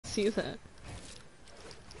see that.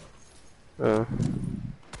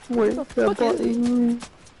 Wait, What the fuck is he?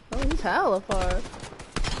 Oh, he's hella far.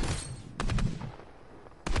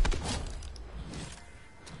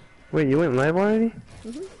 Wait, you went live already?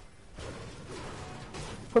 Mhm.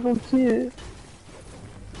 I don't see it.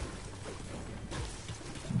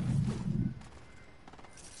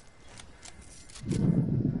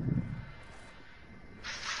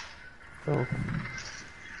 Oh.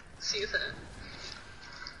 See that.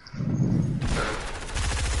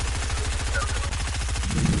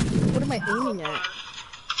 What am I aiming at?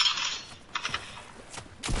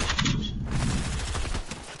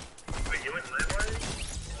 Wait, you went live already?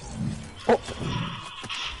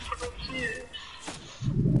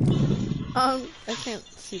 Oh! I can't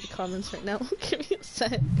see the comments right now. Give me a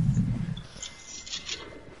sec.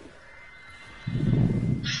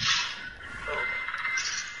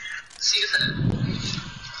 See that.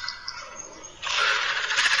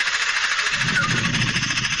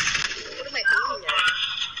 What am I aiming at?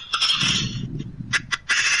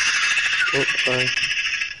 Oh, sorry.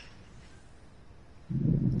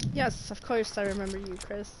 Yes, of course I remember you,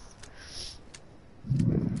 Chris.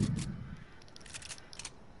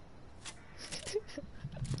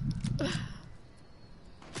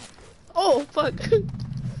 Oh, fuck.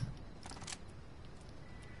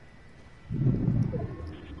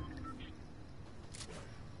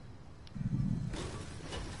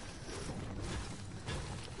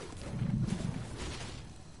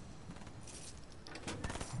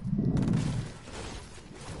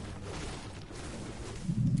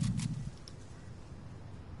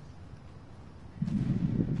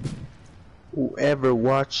 Whoever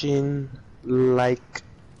watching, like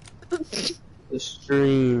the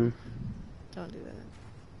stream. Don't do that.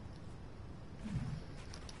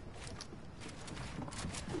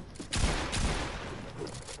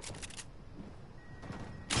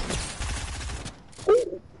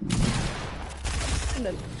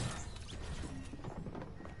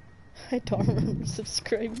 I don't remember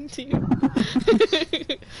subscribing to you.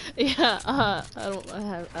 Yeah, I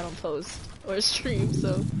don't post or stream,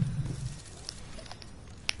 so.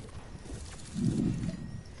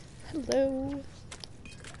 Hello.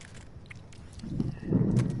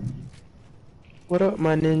 What up,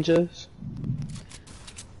 my ninjas?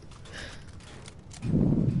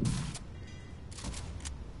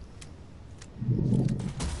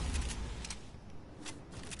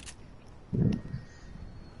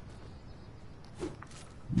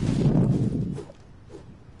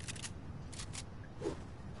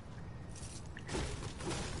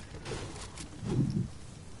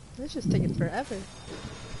 It's just taking forever.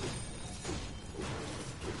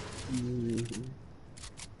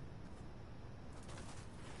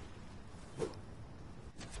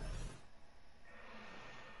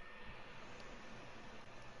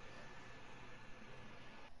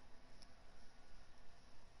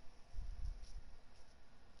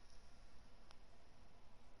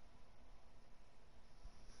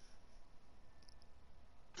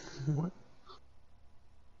 What?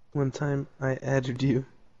 One time I added you,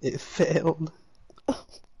 it failed. Oh.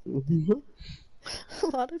 A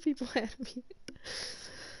lot of people had me.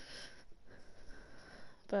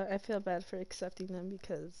 But I feel bad for accepting them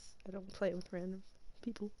because I don't play with random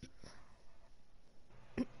people.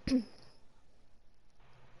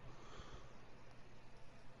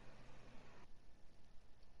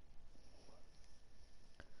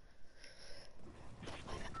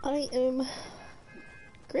 I am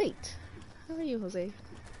great. How are you, Jose?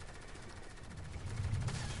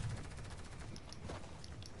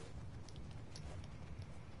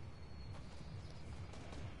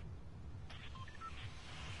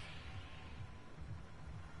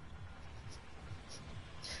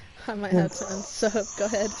 I might have to unsub. Go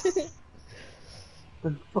ahead.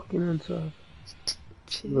 I'm fucking unsub.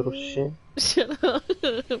 Little shit. Shut up.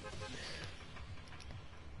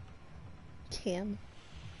 Cam.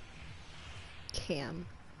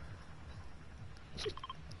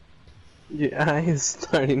 Your eye is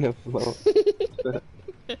starting to float.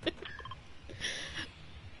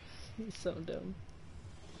 He's so dumb.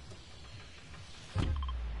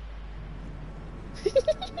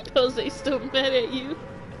 Jose's still mad at you.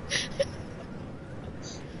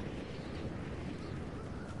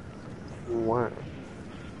 What?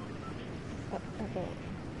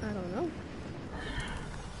 I don't know.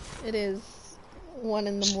 It is 1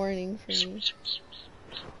 in the morning for me.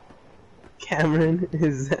 Cameron,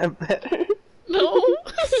 is that better? No!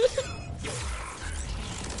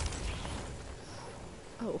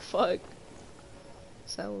 Oh, fuck.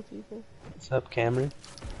 Salad people. What's up, Cameron?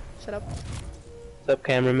 Shut up. What's up,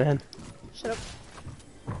 cameraman? Shut up.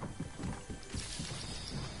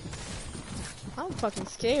 I'm fucking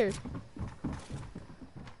scared.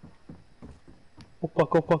 Oh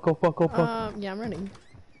fuck, oh fuck, oh fuck, oh fuck. Yeah, I'm running.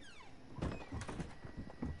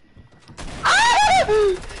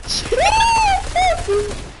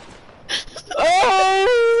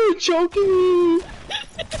 Oh, choking me.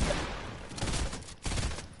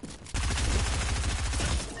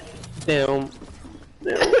 Damn.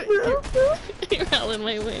 You're all in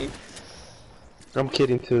my way. I'm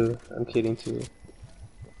kidding too. I'm kidding too.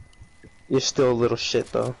 You're still a little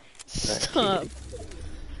shit though. Stop.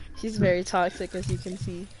 He's very toxic, as you can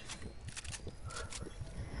see.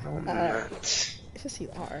 No, I'm not. Yes, you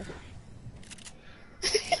are.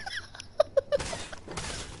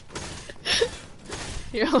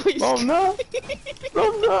 You're always. No, I'm not.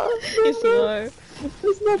 No, I'm not. Yes, you are.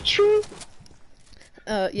 That's not true.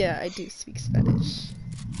 Yeah, I do speak Spanish.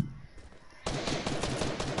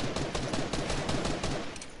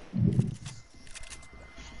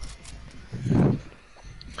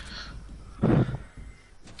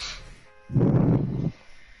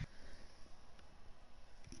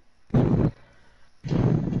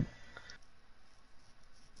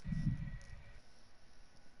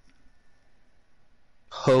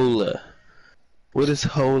 Hola. What is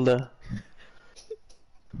hola?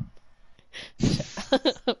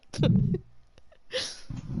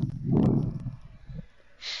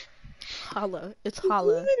 Holla. It's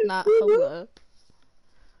holla, not hola.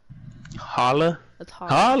 Holla? It's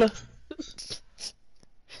holla. Holla?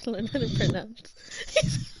 Learn how to pronounce.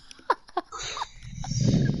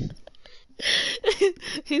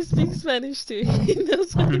 He speaks Spanish too. He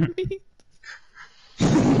knows what it means.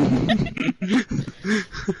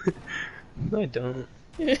 No, I don't.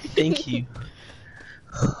 Thank you.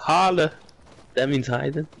 Holla. That means hi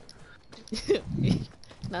then?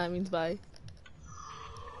 Nah, it means bye.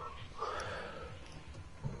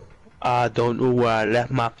 I don't know where I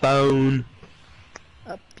left my phone.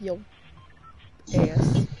 Up your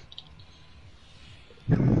ass.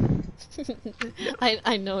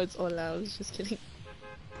 I know it's hola, I was just kidding.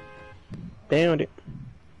 Found it.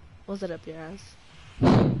 Was it up your ass?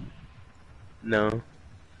 No.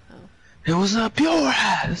 Oh. It was up your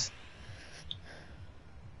ass!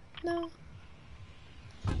 No.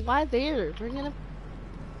 Why there? Bring it up.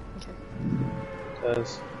 Okay.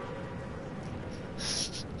 Cause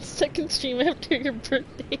Second stream after your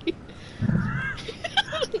birthday.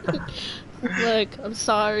 Look, I'm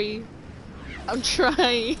sorry. I'm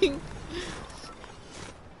trying.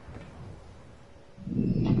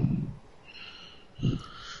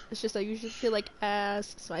 It's just I usually feel like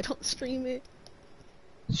ask, so I don't stream it.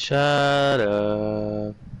 shut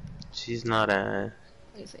up. She's not a.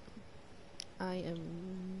 Let me see. I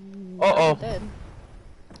am Uh-oh. dead.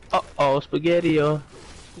 Uh-oh, spaghetti-o.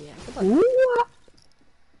 Yeah, good luck.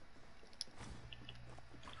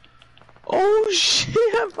 Oh shit,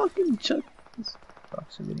 I fucking chucked this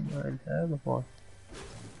proximity mine before.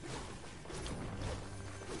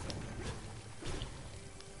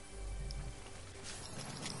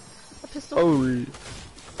 A pistol.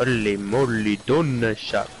 Holy moly, donut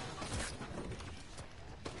shop.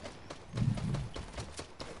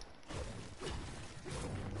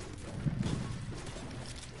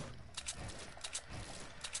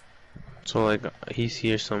 So like he's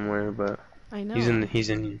here somewhere, but I know. he's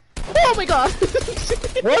in. Oh my god!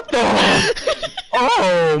 What the?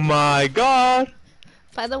 Oh my god!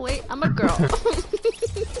 By the way, I'm a girl.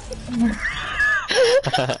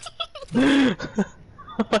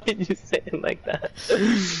 Why did you say it like that?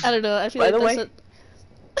 I don't know. I feel By like the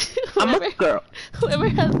that's way, what... I'm a girl. Whoever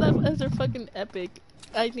has that as their fucking epic,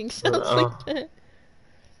 I think sounds like that.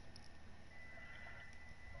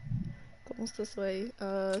 Vamos this way.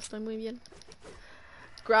 Estoy muy bien.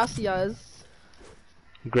 Gracias.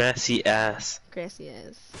 Grassy ass.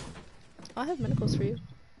 Gracias. I have medicals for you.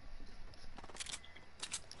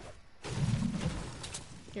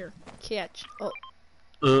 Here, catch. Oh,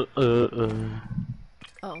 oh.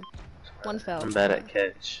 One fell. I'm bad at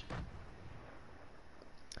catch.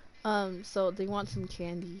 So they want some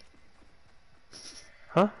candy.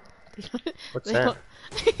 Huh? What's they that? Want...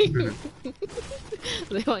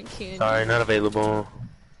 they want candy. Sorry, not available.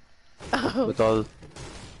 Oh, With all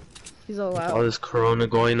he's all out. this corona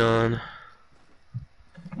going on.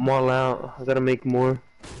 I'm all out. I gotta make more.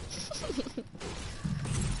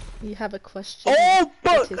 You have a question? Oh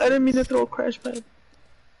fuck! What is I didn't mean to it? throw a crash pad.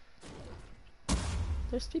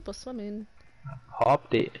 There's people swimming.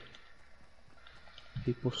 Hopped it.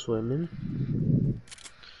 People swimming.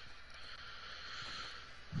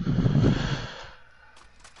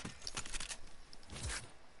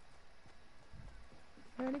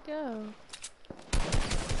 Where'd it go?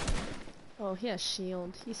 Oh, he has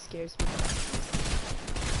shield. He scares me.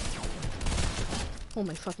 Oh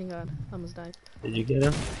my fucking god. I almost died. Did you get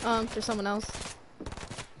him? There's someone else.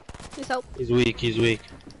 Please help. He's weak, he's weak.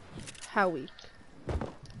 How weak?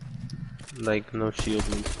 Like, no shield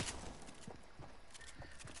weak.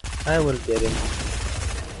 I will get him.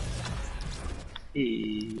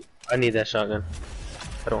 I need that shotgun.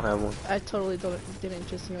 I don't have one. I totally didn't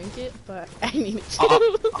just yoink it, but I needed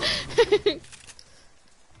to.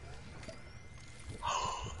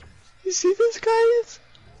 You see this, guys?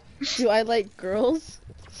 Do I like girls?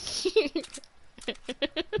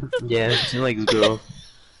 Yeah, she likes girls.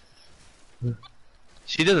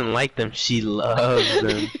 She doesn't like them, she loves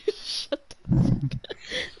them. Shut the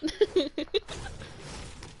fuck up.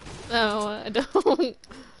 No, I don't.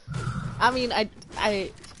 I mean,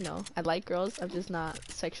 no, I like girls. I'm just not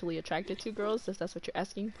sexually attracted to girls, if that's what you're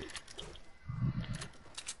asking.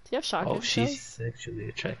 Do you have shotgun Oh, she's shells? sexually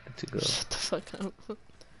attracted to girls. Shut the fuck up.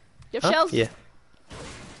 You have Huh? shells? Yeah.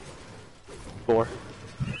 4.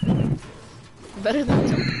 Better than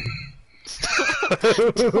 2.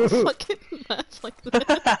 Don't fucking laugh like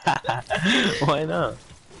that. Why not?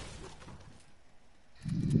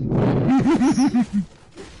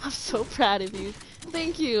 I'm so proud of you.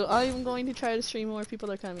 Thank you. I'm going to try to stream more.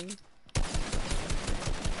 People are coming.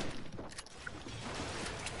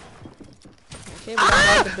 Okay, we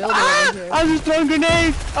got the builder over here. I'm just throwing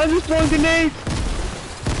grenades! I'm just throwing grenades!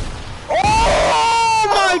 Oh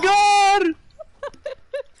my god!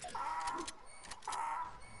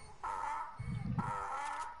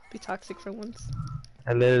 Be toxic for once.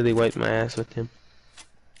 I literally wiped my ass with him.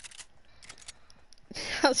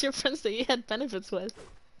 How's your friends that you had benefits with?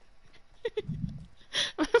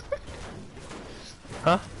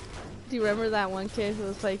 Huh? Do you remember that one kid who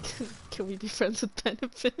was like, can we be friends with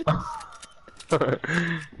benefits?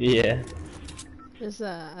 Yeah. There's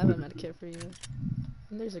I have a medkit for you.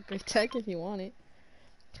 And there's a great tech if you want it.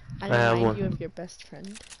 I have remind one. you of your best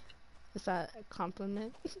friend. Is that a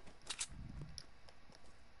compliment?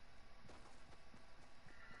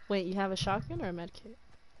 Wait, you have a shotgun or a medkit?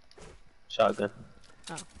 Shotgun.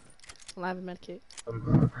 Oh. Well, I have a medkit.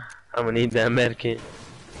 I'm gonna need that medkit.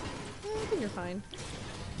 I think you're fine.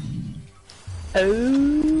 Oh.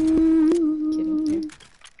 Kidding here.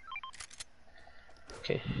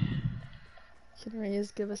 Okay. Can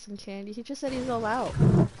Reyes give us some candy? He just said he's all out.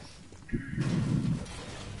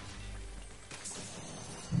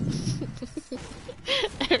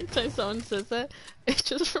 Every time someone says that, it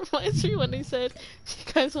just reminds me when they said,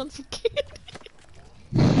 you guys want some candy?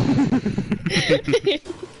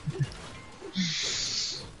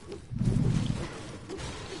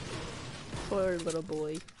 Poor little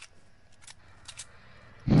boy.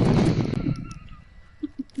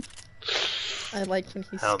 I like when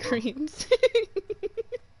he How screams.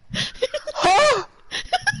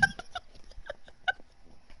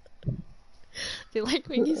 They like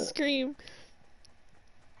when you scream.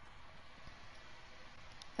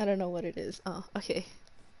 I don't know what it is. Oh, okay.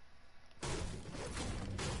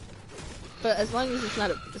 But as long as it's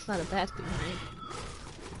not a bad thing, right?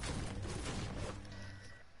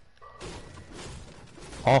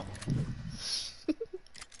 Oh.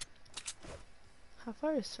 How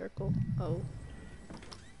far is circle? Oh.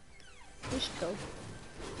 We should go.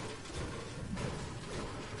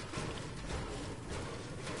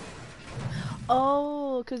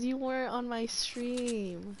 Oh, cause you weren't on my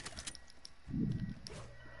stream.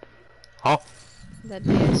 Oh. That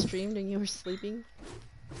day I streamed and you were sleeping.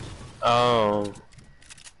 Oh.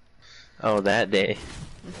 Oh, that day.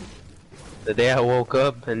 The day I woke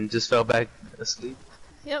up and just fell back asleep.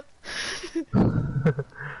 Yep.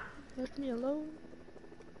 Left me alone.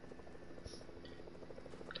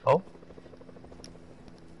 Oh.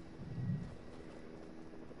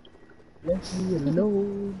 Let me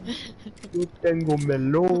alone. Yo tengo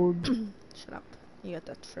melon. Shut up. You got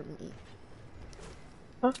that from me.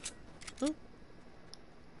 Huh? Hmm?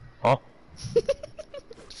 Oh.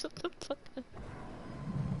 Shut the fuck up.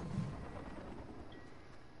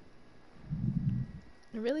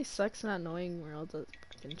 It really sucks not knowing where all the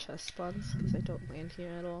fucking chest spawns, because I don't land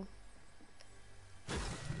here at all.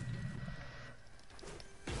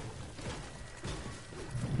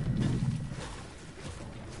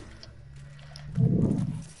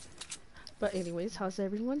 But anyways, how's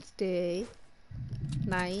everyone's day,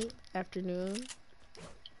 night, afternoon,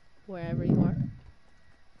 wherever you are?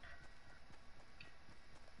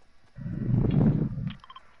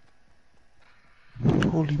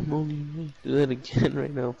 Holy moly, do that again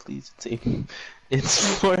right now, please.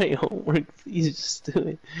 It's for a homework, please just do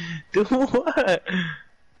it. Do what?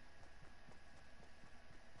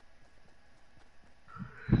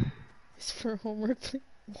 It's for homework.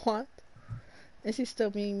 What? Is he still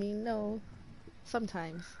being mean? No.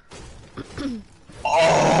 Sometimes.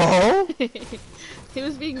 Oh! He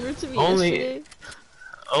was being rude to me Only, yesterday.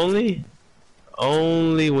 only,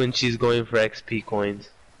 only when she's going for XP coins.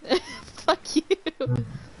 Fuck you.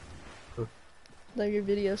 Love your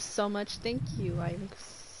video so much. Thank you. I'm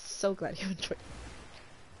so glad you enjoyed it.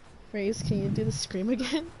 Raze, can you do the scream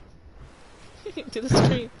again? Do the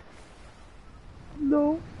scream.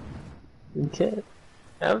 No. You can't.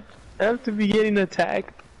 I have to be getting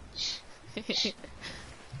attacked.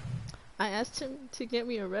 I asked him to get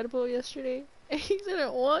me a Red Bull yesterday, and he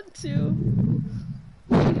didn't want to.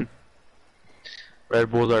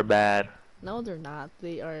 Red Bulls are bad. No, they're not.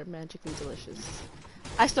 They are magically delicious.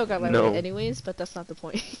 I still got my way No. anyways, but that's not the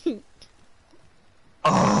point.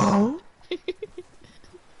 Oh!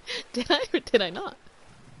 Did I or did I not?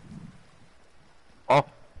 Oh.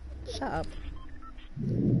 Shut up.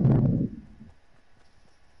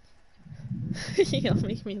 You'll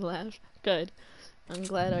make me laugh. Good. I'm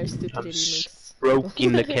glad our stupidity makes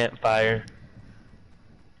Stroking the campfire.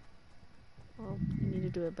 Well, you need to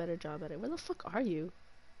do a better job at it. Where the fuck are you?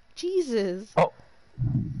 Jesus! Oh.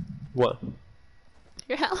 What?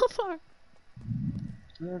 You're hella far.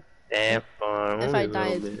 Damn far. If I die,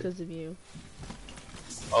 it's because of you.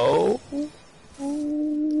 Oh. I'll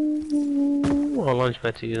launch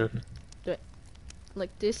back to you then. Do it.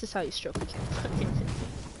 Like, this is how you stroke a campfire.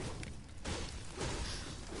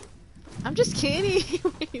 I'm just kidding!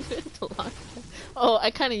 Wait, you have to launch that. Oh,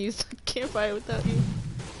 I kinda used the campfire without you.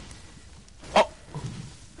 Oh!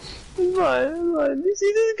 Run, you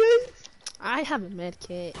see this guy? I have a med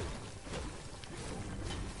kit.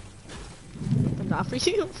 But not for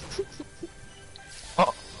you.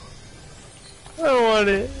 Oh! I don't want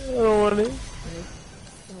it. I don't want it.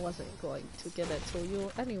 I wasn't going to give it to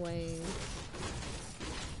you anyway.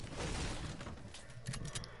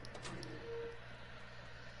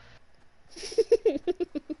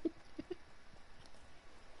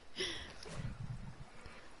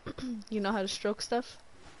 You know how to stroke stuff?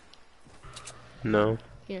 No.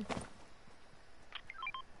 Here.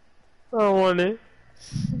 I don't want it.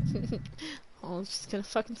 Oh, it's just gonna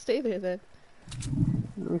fucking stay there then.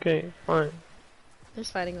 Okay, fine.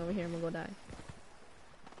 There's fighting over here, I'm gonna go die.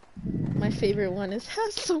 My favorite one is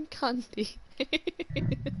have some candy.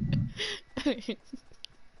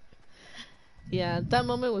 Yeah, that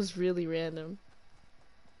moment was really random.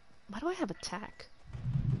 Why do I have attack?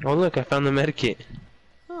 Oh look, I found the medikit.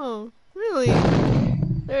 Oh, really?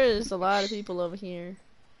 There's a lot of people over here.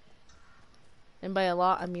 And by a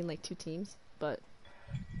lot, I mean like 2 teams, but...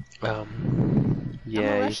 Yeah, you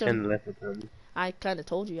rush 'em. kinda left it on. I kinda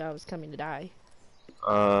told you I was coming to die.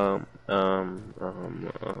 No,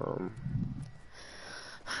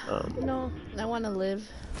 I wanna live,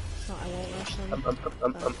 so I won't rush them.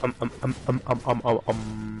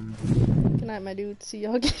 Good night, my dude. See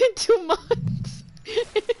y'all again in 2 months.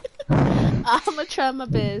 I'ma try my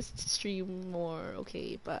best to stream more,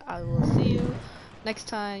 okay? But I will see you next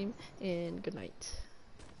time, and good night.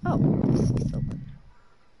 Oh, I see someone.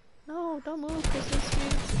 No, don't move, Christmas tree.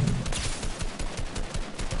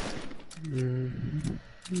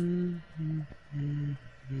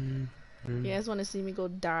 You guys want to see me go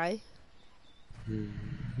die?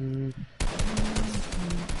 And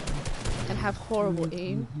have horrible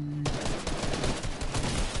aim?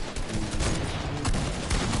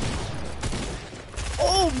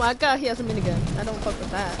 Oh my god, he has a minigun. I don't fuck with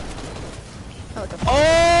that. I like a Oh!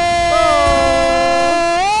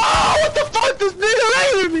 What the fuck? This nigga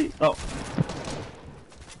lasered me! Oh.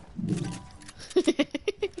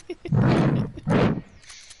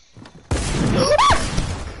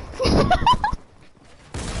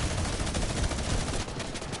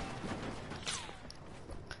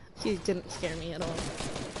 He didn't scare me at all.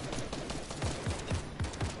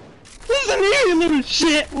 Listen here, you little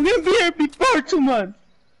shit! We're gonna be here before 2 months!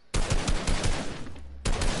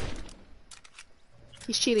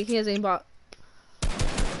 He's cheating, he has aimbot. I'm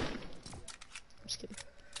just kidding.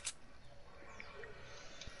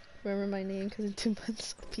 Remember my name, because in 2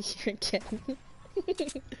 months I'll be here again.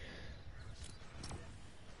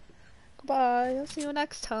 Goodbye, I'll see you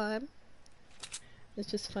next time. It's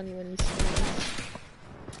just funny when he screams.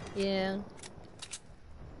 Yeah.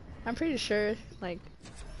 I'm pretty sure, like,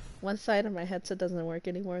 one side of my headset doesn't work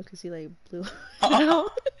anymore because he, like, blew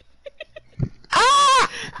out. Ah!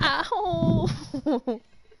 Ow!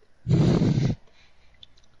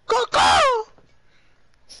 Go!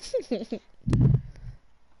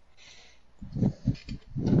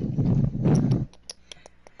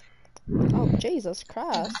 Oh, Jesus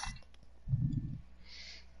Christ.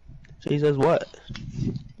 Jesus what?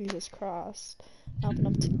 Jesus Christ. I open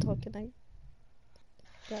up TikTok and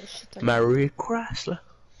Got a shit ton of Marie Chrysler.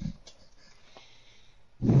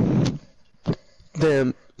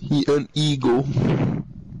 Damn, he an eagle.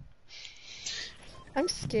 I'm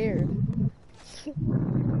scared.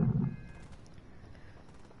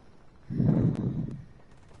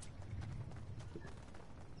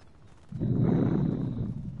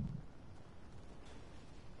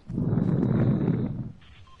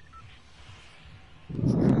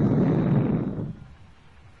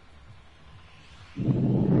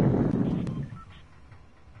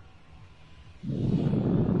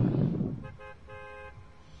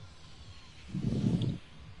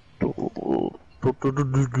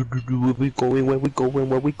 Where we going? Where we going?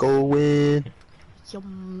 Where we going?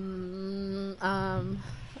 Yum.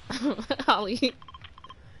 Holly.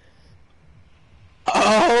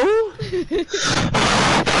 Oh!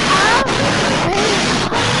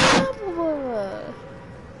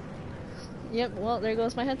 Yep, well, there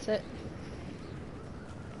goes my headset.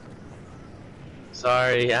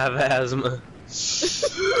 Sorry, I have asthma.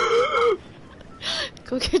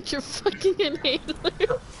 Go get your fucking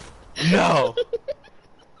inhaler. No!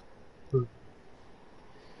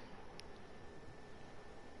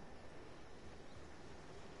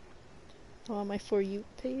 On my For You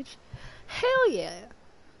page? Hell yeah!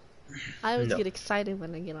 I always No. get excited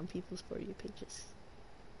when I get on people's For You pages.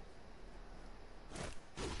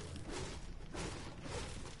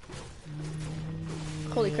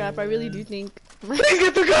 Holy crap, I really do think... Please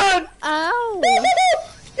get the gun! Ow!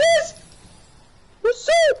 Yes! What's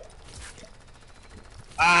up?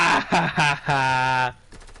 Ah ha ha ha!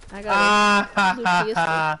 I got Ah ha blue ha pistol.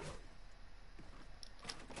 ha!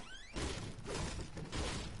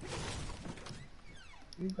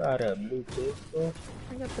 You got a blue pistol?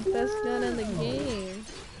 I got the best gun in the game.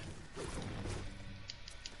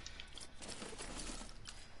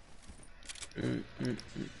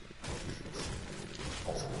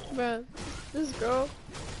 Bruh, this girl,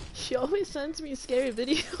 she always sends me scary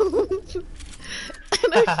videos.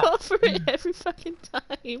 And I fall for it every fucking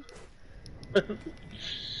time.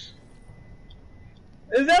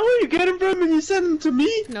 Is that where you get them from and you send them to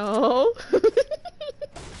me? No.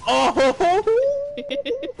 Oh!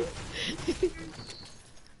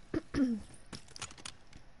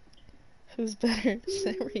 Who's better,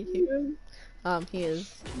 Sam or you? He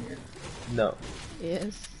is. No.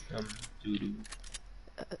 Yes. Doo-doo.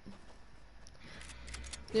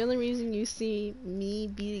 The only reason you see me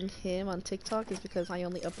beating him on TikTok is because I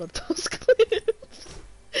only upload those clips.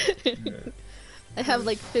 I have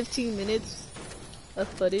like 15 minutes of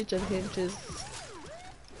footage of him just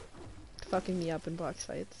fucking me up in box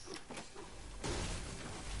fights.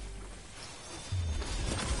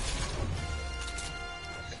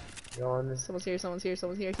 Someone's here, someone's here,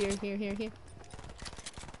 someone's here, here.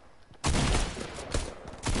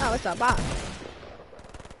 Oh, it's a bot.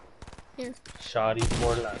 Here. Shoddy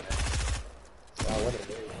for life. Wow, what a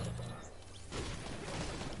day.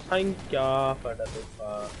 Thank you for the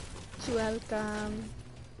big You're welcome.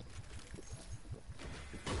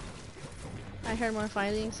 I heard more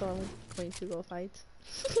fighting, so I'm going to go fight.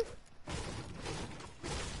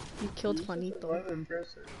 You killed Juanito. violent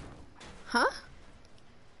person. Huh?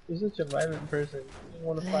 You're such a violent person. You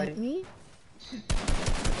want to fight? Me?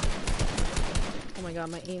 Oh my god,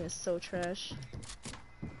 my aim is so trash.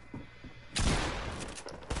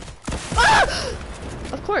 Ah!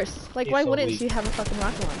 Of course. Like, He's why so wouldn't weak. you have a fucking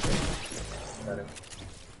rocket launcher? Got him.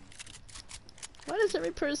 Why does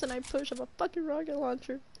every person I push have a fucking rocket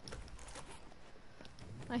launcher?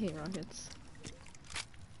 I hate rockets.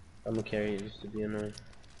 I'm gonna carry it just to be annoying.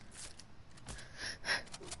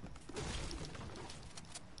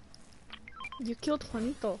 You killed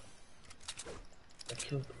Juanito. I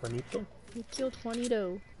killed Juanito. You killed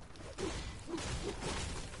Juanito.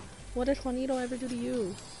 What did Juanito ever do to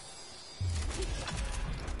you?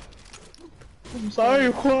 I'm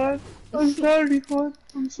sorry, Juan. I'm sorry, Juan.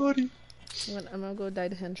 I'm sorry. I'm gonna go die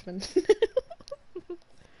to henchman.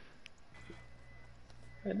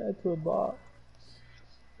 I died to a bot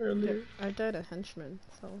earlier. I died a henchman,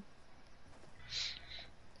 so.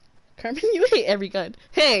 Carmen, you hate every gun.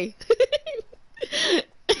 Hey!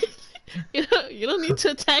 you don't need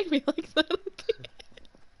to attack me like that.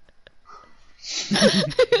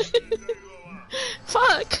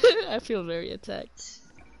 Fuck! I feel very attacked.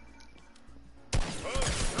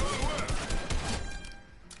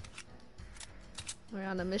 We're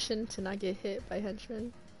on a mission to not get hit by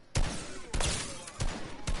henchmen.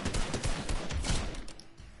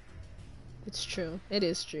 It's true. It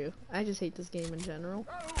is true. I just hate this game in general.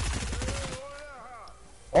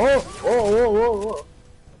 Oh! Whoa!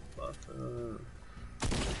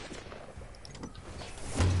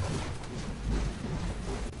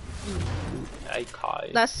 I caught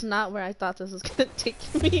it. That's not where I thought this was gonna take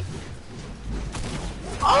me.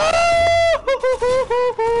 Oh!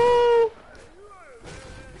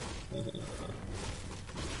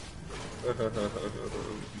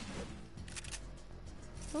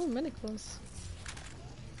 Oh, Minicles.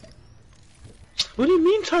 What do you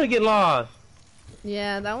mean target lost?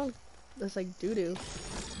 Yeah, that one that's like doo-doo.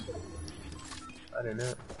 I don't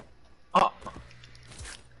know. Oh!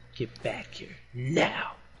 Get back here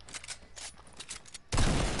now!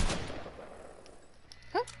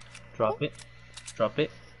 Huh? Drop it. Drop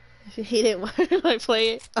it. If you hate it, why do I play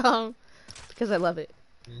it? Because I love it.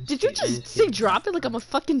 Did you just say drop it like I'm a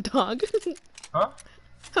fucking dog? Huh?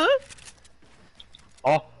 Huh?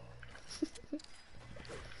 Oh!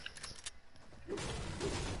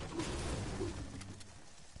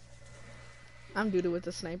 I'm doo-doo with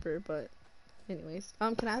the sniper, but anyways.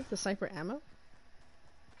 Can I have the sniper ammo?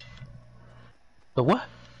 The what?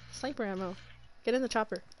 Sniper ammo. Get in the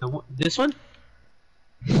chopper. This one?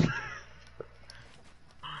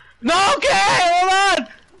 No, okay, hold on!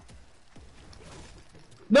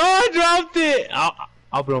 No, I dropped it!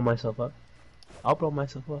 I'll blow myself up. I'll blow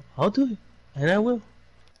myself up. I'll do it. And I will.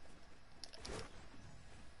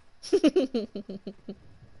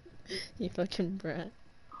 You fucking brat.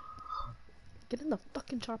 Get in the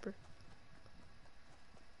fucking chopper.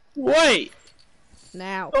 Wait!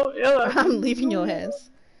 Now. Don't yell at me. I'm leaving your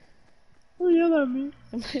ass. Don't yell at me.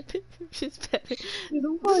 She's better. You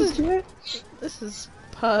don't want it. This is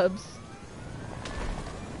pubs.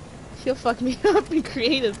 She'll fuck me up in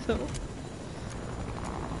creative though.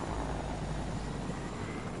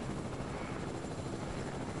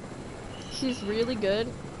 She's really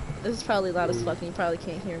good. This is probably loud as fuck and you probably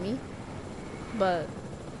can't hear me. But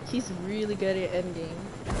he's really good at endgame.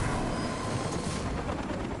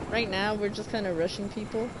 Right now we're just kind of rushing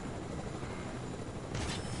people.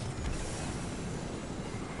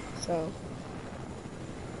 So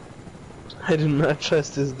I do not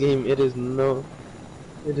trust this game. It is no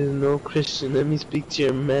Christian. Let me speak to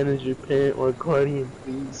your manager, parent, or guardian,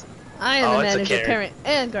 please. I am the it's a manager, Karen. parent,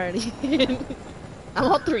 and guardian. I'm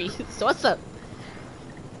all three. So what's up?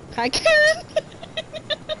 Hi, Karen.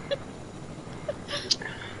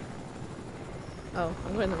 Oh,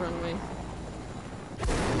 I'm going the wrong way.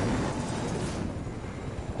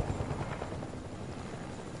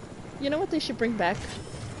 You know what they should bring back?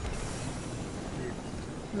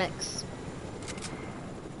 Mechs.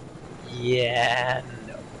 Yeah,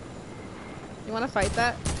 no. You wanna fight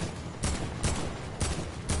that?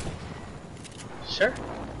 Sure.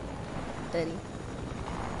 Daddy.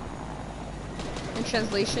 In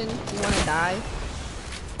translation, you wanna die?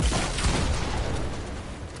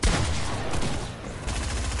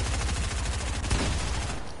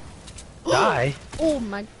 Die? Oh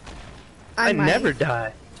my... I might. never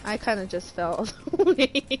die. I kinda just fell.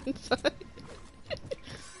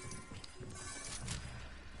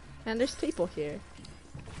 And there's people here.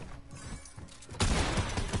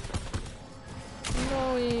 I'm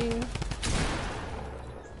going...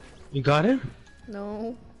 You got him?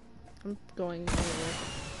 No. I'm going nowhere.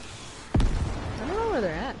 I don't know where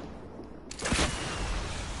they're at.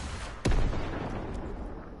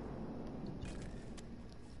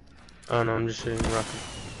 Oh no, I'm just shooting rocket.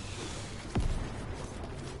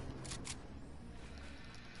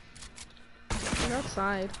 They're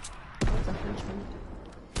outside. That's a henchman.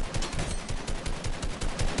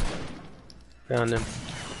 Found him.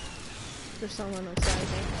 There's someone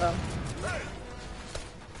outside.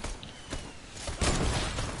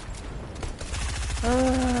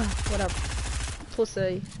 Oh. What up,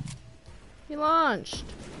 pussy? He launched.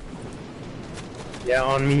 Yeah,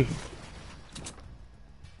 on me.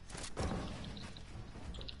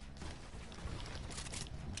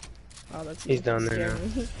 Oh, that's He's down there now.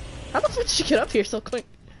 How the fuck did you get up here so quick?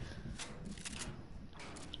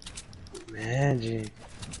 Magic.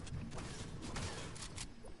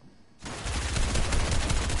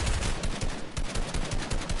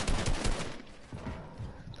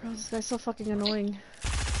 Bro, this guy's so fucking annoying.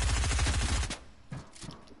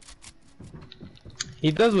 He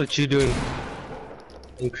does what you do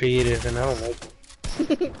in creative, and I don't like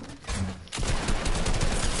it.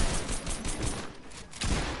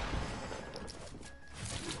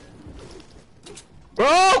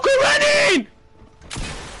 Bro, quit running!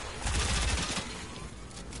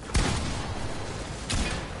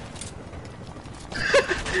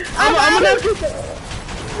 I'm gonna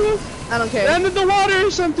I don't care. land in the water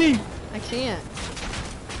or something. I can't.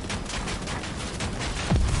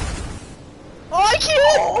 Oh, I can't!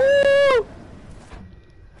 Oh!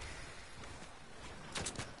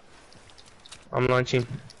 I'm launching.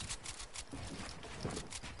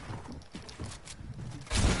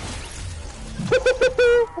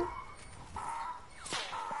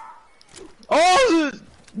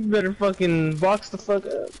 better fucking box the fuck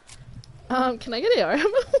up. Can I get AR?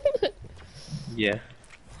 Yeah.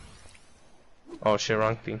 Oh shit,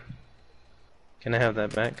 wrong thing. Can I have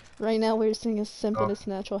that back? Right now we're seeing a simp in Oh. its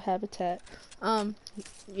natural habitat.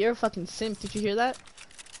 You're a fucking simp. Did you hear that?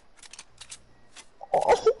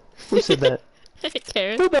 Oh, who said that?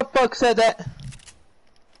 Karen? Who the fuck said that?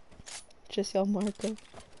 Just y'all Marco.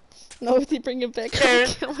 No, if you bring it back, Karen.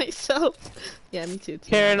 I'll kill myself. Yeah, me too. To be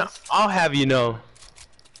Karen, honest. I'll have you know.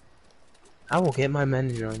 I will get my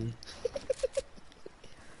manager on you.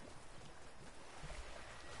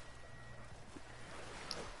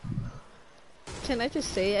 Can I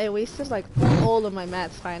just say, I wasted like all of my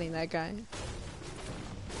mats fighting that guy.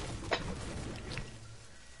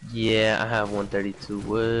 Yeah, I have 132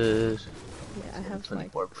 wood. Yeah, I have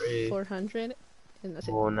like 24 brick. 400, and that's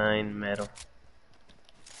it. 49 metal.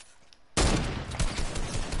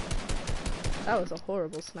 That was a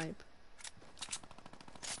horrible snipe.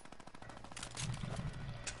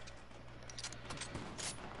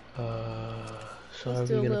 So Let's are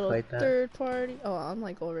do we a gonna little fight that? third party. Oh, I'm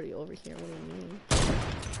like already over here. What do you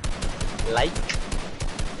mean? Like?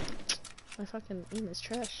 My fucking aim is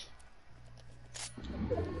trash.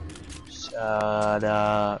 Shut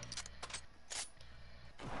up.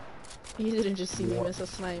 You didn't just see me What? miss a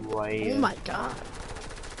snipe. Right. Oh my god.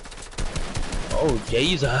 Oh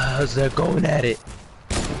Jesus, they're going at it.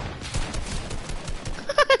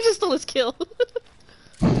 I just stole his kill.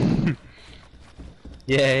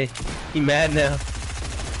 Yay, he mad now.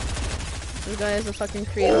 This guy is a fucking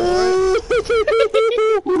creative board.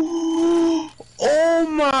 Oh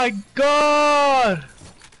my god!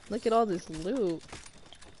 Look at all this loot.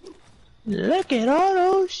 Look at all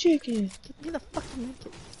those chickens. Get me the fucking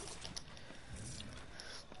naked.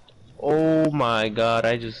 Oh my god,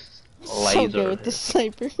 I just So good with the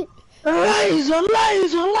sniper. Laser,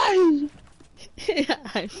 laser, laser! Yeah,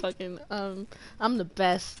 I fucking, I'm the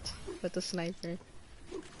best with the sniper.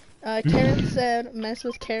 Karen said, mess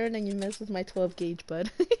with Karen and you mess with my 12 gauge,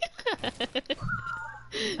 bud.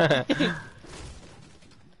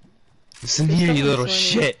 Listen There's here, you someone little swimming.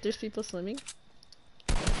 shit. There's people swimming.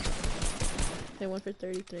 They went for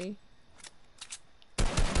 33.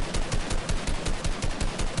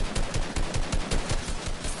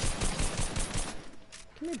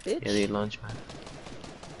 Come here, bitch. Yeah, they launch, man.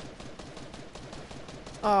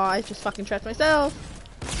 Oh, I just fucking trapped myself.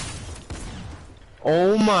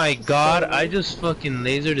 Oh my god, I just fucking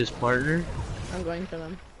lasered his partner. I'm going for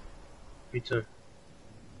them. Me too.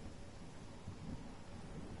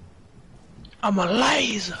 I'm a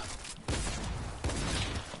laser!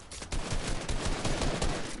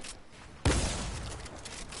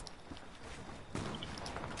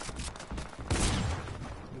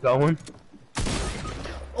 You got one?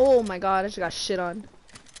 Oh my god, I just got shit on.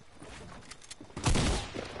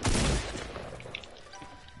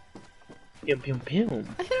 Pew pew pew.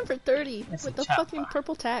 I hit him for 30 That's with a the chopper. fucking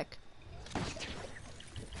purple tack.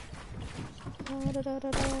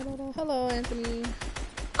 Hello, Anthony.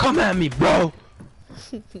 Come at me, bro!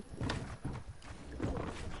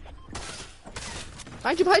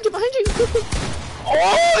 Behind you, behind you, behind you!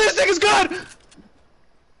 Oh, this thing is good!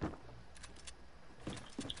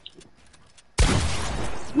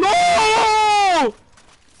 No!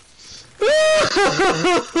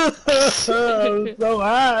 So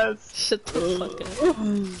ass. Shut the fuck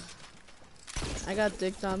up. I got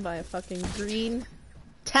dicked on by a fucking green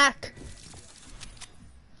tack.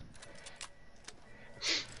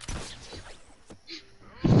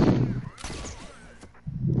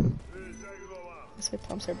 These hip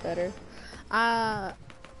pumps are better.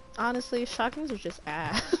 Honestly, shotguns are just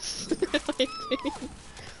ass.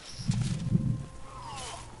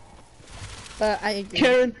 But I agree.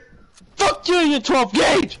 Karen, fuck you and your 12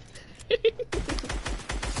 gauge!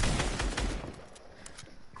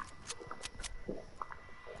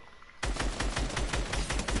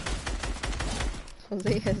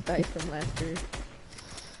 Jose has died from laughter.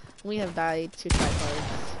 We have died to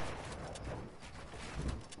tryhards.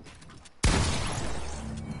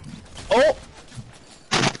 Oh!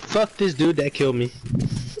 Fuck this dude that killed me.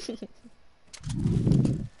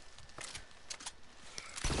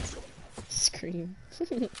 Scream.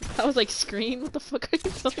 I was like, scream? What the fuck are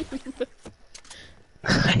you talking about?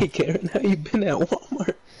 Hey Karen, how you been at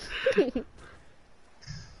Walmart?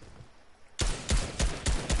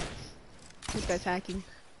 This guy's hacking.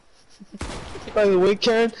 By the way,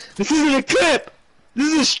 Karen, this isn't a clip!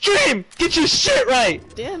 This is a stream! Get your shit right!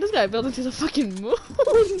 Damn, this guy built into the fucking moon!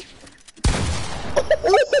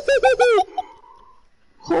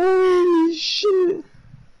 Holy shit!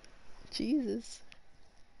 Jesus.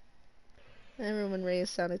 Everyone raised may have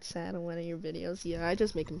sounded sad in one of your videos. Yeah, I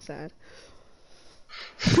just make him sad.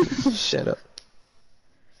 Shut up.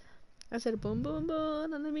 I said boom boom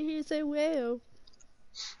boom, and let me hear you say whale.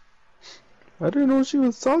 I didn't know she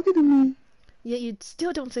was talking to me. Yet you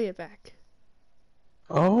still don't say it back.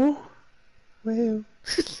 Oh, well.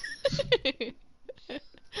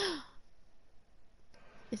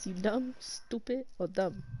 Is you dumb, stupid, or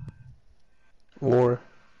dumb? War.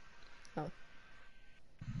 Oh.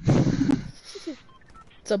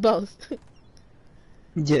 So both.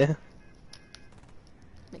 Yeah.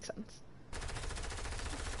 Makes sense.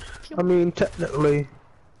 I mean, technically.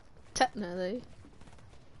 Technically.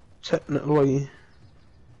 Technically.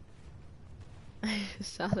 I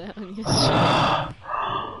saw that on your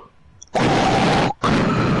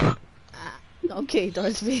okay,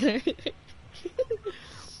 Darth Vader.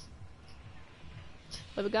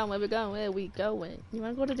 Where we going? Where we going? Where we going? You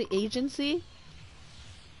wanna go to the agency?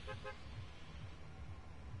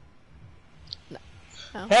 No.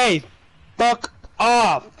 No. Hey, fuck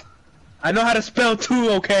off! I know how to spell too,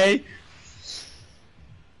 okay?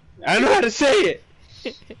 I know how to say it!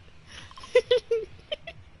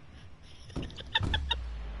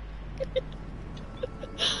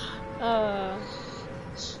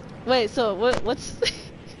 Wait, so what's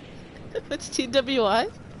what's TWI?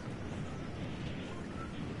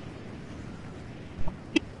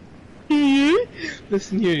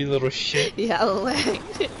 Listen here, you little shit. Yeah, like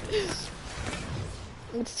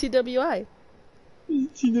what's TWI?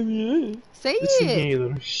 TWA. Say Listen here, it. you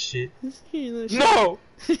little shit. You little No!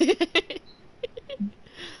 shit.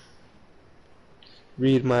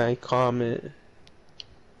 Read my comment.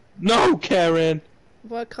 No, Karen!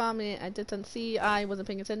 What comment? I didn't see. I wasn't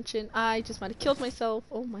paying attention. I just might have killed myself.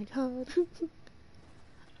 Oh my god.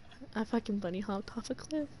 I fucking bunny hopped off a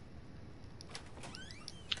cliff.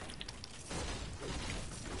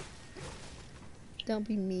 Don't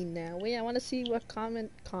be mean now. Wait, I want to see what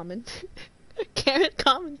comment. Karen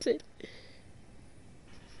commented.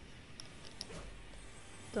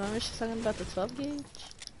 Do I remember she's talking about the 12 gauge?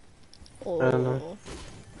 Oh. I don't know.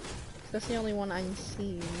 That's the only one I'm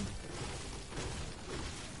seeing.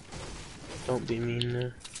 Don't be mean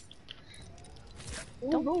now.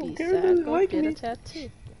 Don't no, be Karen sad. doesn't Go like get me. a tattoo.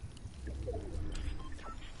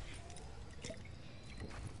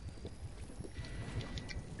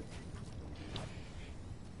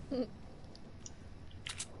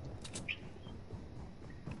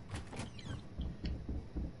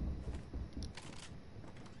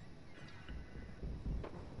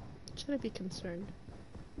 Shouldn't be concerned.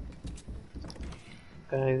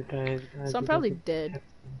 Guys. So I'm probably dead.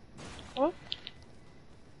 What?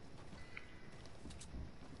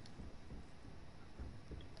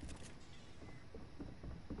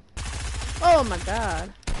 Oh my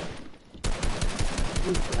god.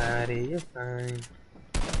 You got it, you're fine.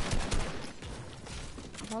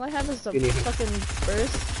 All I have is a You need- fucking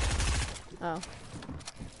burst. Oh.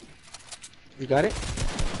 You got it?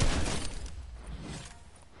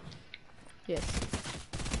 Yes.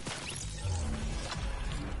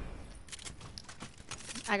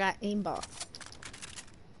 I got aimbot.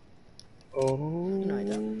 Oh. No, I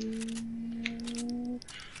don't.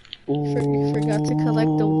 Ooh. Forgot to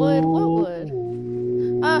collect the wood. What wood?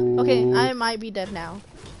 Ah, okay. I might be dead now.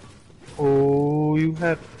 Oh, you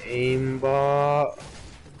have aimbot.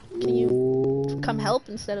 Can you Ooh. come help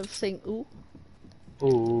instead of saying ooh?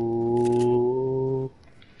 Ooh.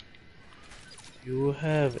 You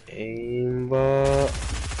have aimbot.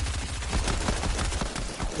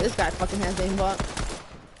 This guy fucking has aimbot.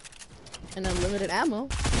 And unlimited ammo.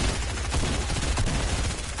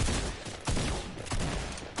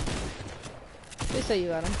 They say you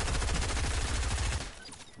got him.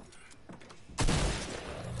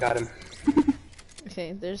 Got him.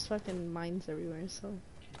 Okay, there's fucking mines everywhere, so.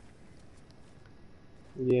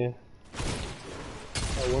 Yeah.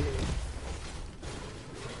 I wonder.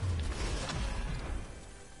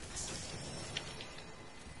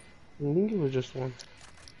 I think it was just one.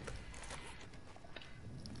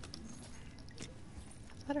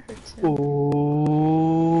 I thought I heard two.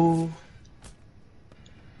 Ooh.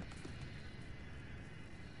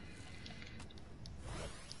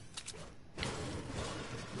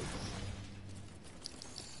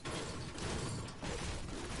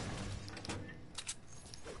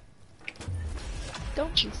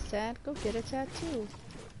 Don't be sad. Go get a tattoo.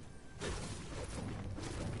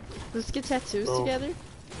 Let's get tattoos No. together.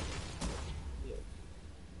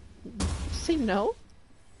 Say no?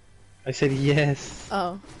 I said yes.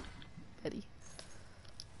 Oh. Betty.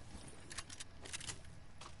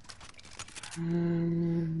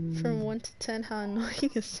 From 1 to 10, how annoying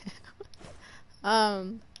is that?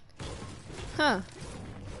 Huh.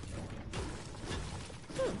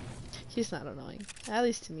 He's not annoying. At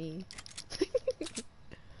least to me.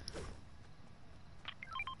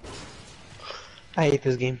 I hate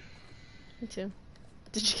this game. Me too.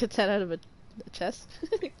 Did you get that out of a chest?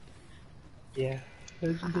 Yeah.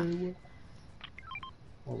 Legendary one.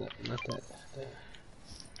 Hold up, not that.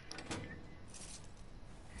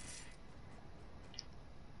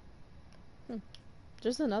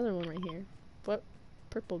 There's another one right here. What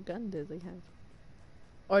purple gun did they have?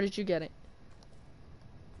 Or did you get it?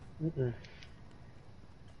 Mm-mm.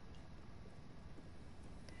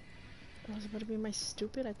 I was about to be my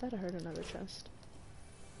stupid. I thought I heard another chest.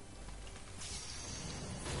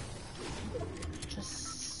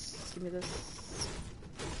 Just give me this.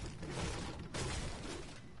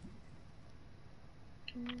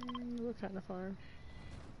 We're kind of far.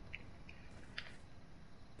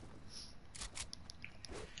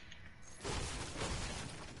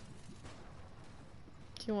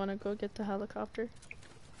 Do you want to go get the helicopter?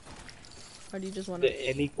 Or do you just want to The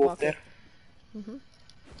helicopter. Mm-hmm.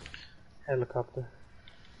 Helicopter.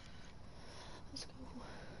 Let's go.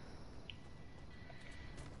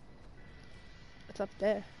 It's up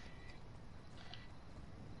there.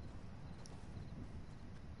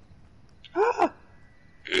 Ah!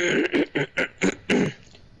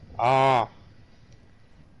 Ah!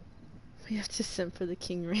 We have to simp for the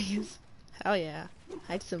king rays. Hell yeah.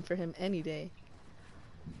 I'd simp for him any day.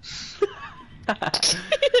 I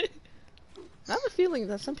have a feeling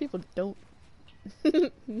that some people don't.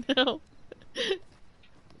 No.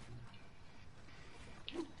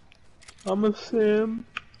 I'm a simp.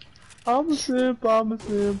 I'm a simp. I'm a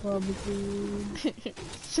simp. I'm a simp.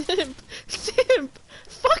 Simp! Simp!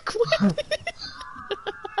 Fuck with it!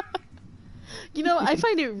 You know, I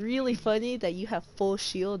find it really funny that you have full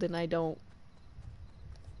shield and I don't.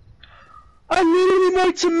 I literally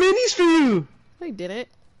made some minis for you! I didn't.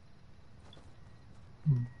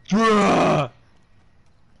 Bruh!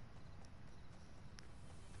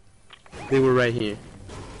 They were right here.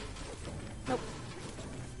 Nope.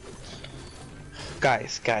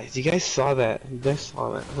 Guys, you guys saw that. You guys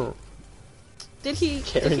saw that, huh? Did he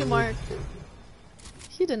Karen. mark?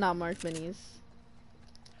 He did not mark minis.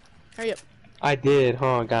 Hurry up. I did,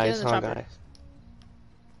 huh, Get guys, in the chopper. guys.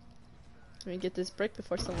 Let me get this brick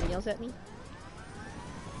before someone yells at me.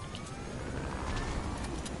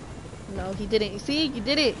 No, he didn't. See, you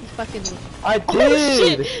did it. You fucking. I Oh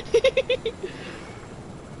did! shit!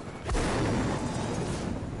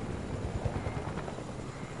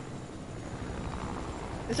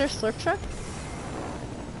 Is there a slurp truck?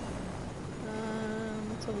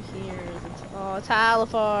 What's over here? Oh, it's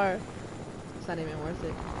Halifar. It's not even worth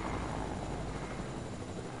it.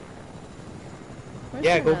 Where's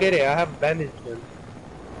Yeah, the go map? get it. I have bandaged him.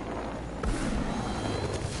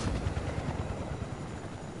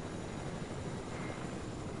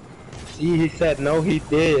 See, he said no, he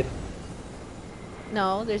did.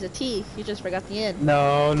 No, there's a T. You just forgot the N.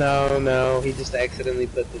 No, no, no. He just accidentally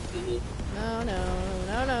put the T. No, no,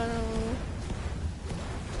 no, no, no.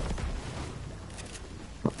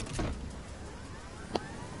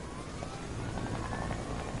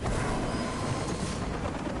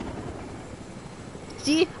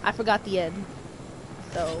 See, I forgot the N.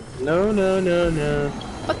 So, No, no, no, no.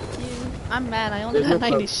 fuck you. I'm mad. I only There's got no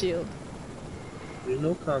 90 fuck. shield. There's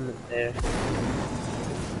no comment there.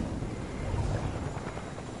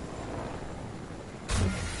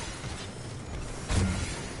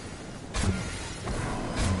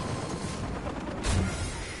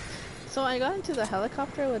 So I got into the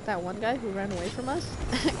helicopter with that one guy who ran away from us.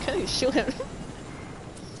 I couldn't shoot him.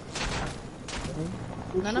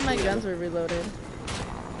 None of my guns were reloaded.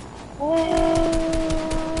 Oh!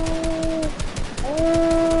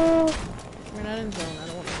 Oh! We're not in zone. I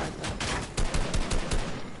don't want to fight that.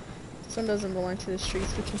 This one doesn't belong to the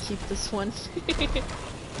streets. We can keep this one.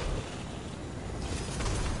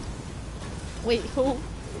 Wait, who?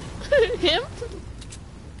 Him?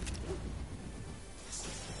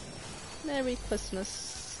 Merry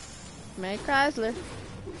Christmas. Merry Chrysler.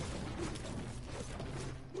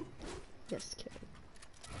 Yes, kid.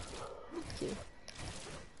 Thank you.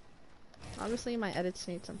 Obviously, my edits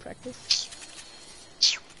need some practice.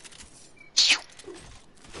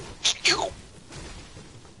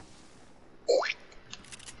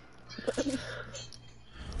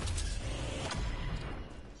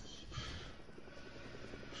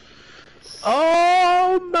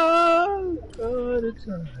 Oh my god, it's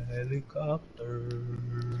a helicopter.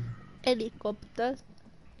 Helicopter.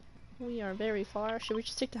 We are very far. Should we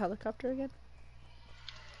just take the helicopter again?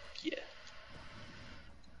 Yeah.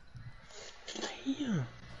 Yeah.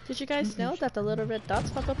 Did you guys know that the little red dots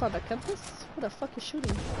pop up on the compass? Who the fuck is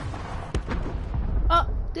shooting? Oh,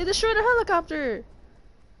 They destroyed a helicopter!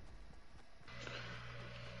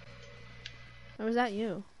 Or was that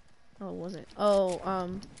you? Oh, it wasn't. Oh,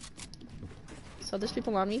 so there's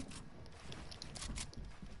people on me.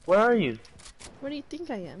 Where are you? Where do you think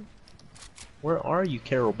I am? Where are you,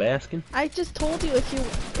 Carol Baskin? I just told you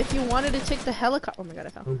if you wanted to take the helicopter. Oh my god, I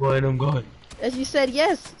found. I'm going. As you said,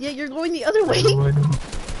 yes. Yeah, you're going the other way. I know.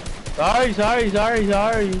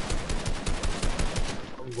 Sorry.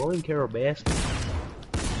 I'm going, Carol Baskin.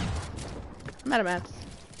 I'm out of mats.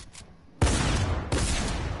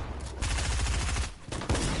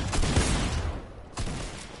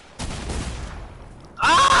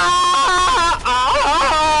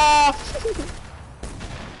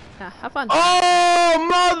 Yeah, have fun. Oh,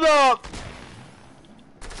 mother!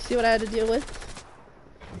 See what I had to deal with?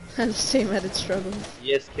 I had the same added struggles.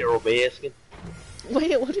 Yes, Carol Baskin.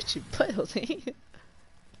 Wait, what did you put, Jose?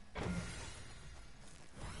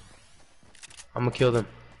 I'm gonna kill them.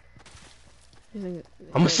 Using-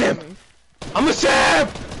 I'm a simp! I'm a simp!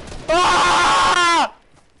 Ah!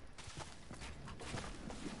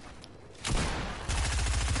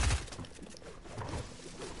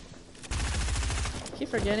 Keep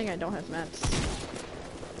forgetting I don't have mats.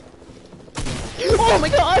 Oh my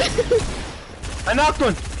god! I knocked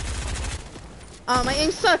one! My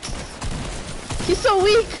aim sucks! He's so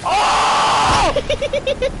weak! Oh!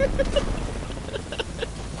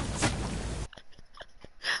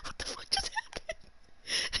 What the fuck just happened?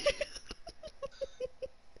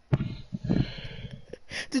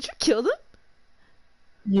 Did you kill them?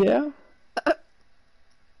 Yeah?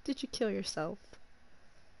 Did you kill yourself?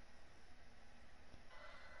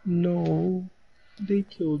 No. They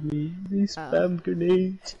killed me. They spammed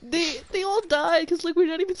grenades. They all died because like we're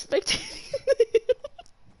not even spectating.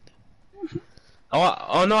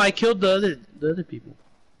 Oh no, I killed the other people.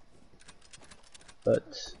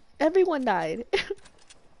 But Everyone died.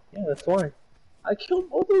 yeah, that's why. I killed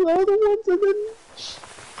all the other ones and then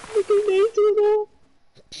the grenades were all.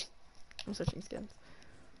 I'm searching skins.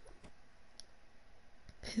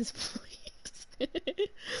 His voice.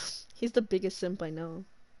 He's the biggest simp I know.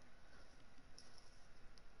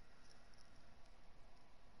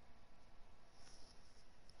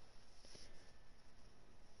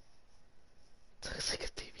 Looks like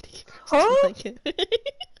a baby to girls. Huh? Like it.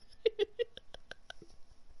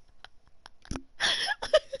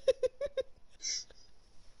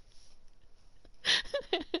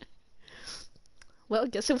 Well,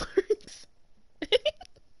 guess it works.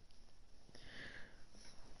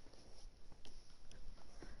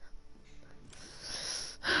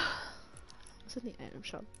 What's in the item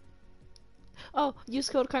shop? Oh, use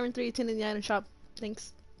code Carmen318 in the item shop.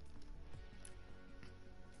 Thanks.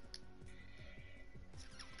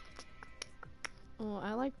 Oh,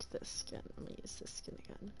 I liked this skin. I'm gonna use this skin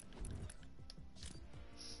again.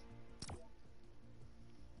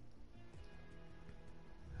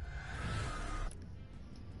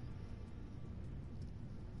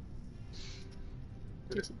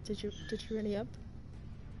 Did you ready up?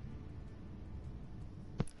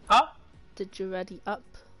 Huh? Did you ready up?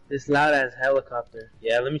 This loud ass helicopter.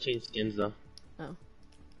 Yeah, let me change skins though. Oh.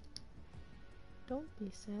 Don't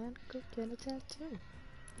be sad. Go get a tattoo.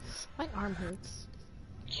 My arm hurts.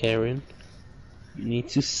 Karen, you need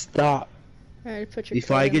to stop Alright, put your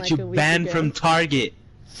before code I in get like you a week banned ago. from Target.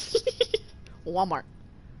 Walmart.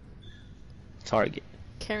 Target.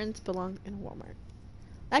 Karens belong in Walmart.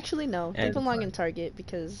 Actually, no. They And belong in Target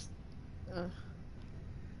because...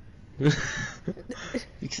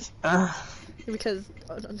 Because Because...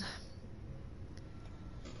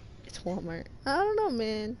 it's Walmart. I don't know,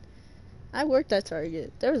 man. I worked at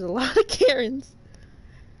Target. There was a lot of Karens.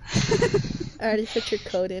 I already put your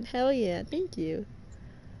code in. Hell yeah, thank you.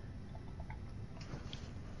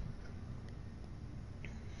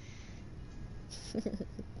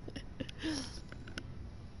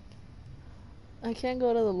 I can't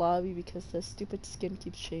go to the lobby because the stupid skin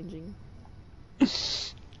keeps changing. You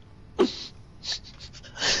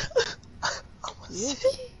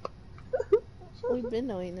okay? We've been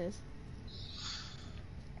knowing this.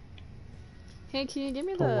 Hey, can you give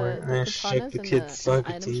me the katanas in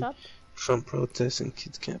the item shop? Trump protests and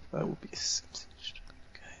kids camp. I will be accepted.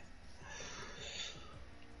 Okay.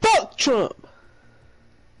 Fuck Trump!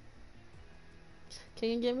 Can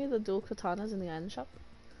you give me the dual katanas in the item shop?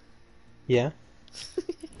 Yeah.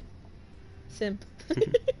 Simp.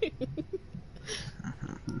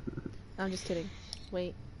 I'm just kidding.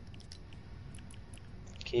 Wait.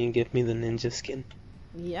 Can you give me the ninja skin?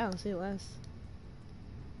 Yeah, I'll say less.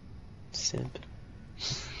 Simp.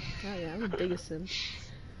 Oh yeah, I'm the biggest simp.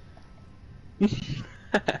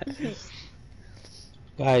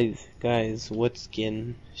 Guys, what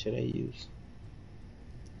skin should I use?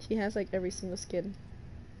 She has like every single skin.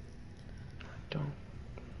 Don't.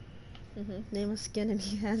 Name a skin and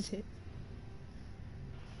he has it.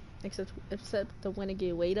 Except the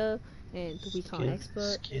Renegade Wader and the Recon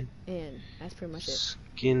Expert, and that's pretty much it.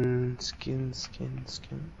 Skin.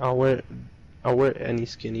 I'll wear any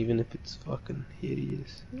skin, even if it's fucking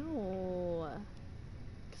hideous. No,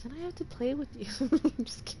 cause then I have to play with you. I'm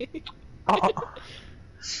just kidding. Mine.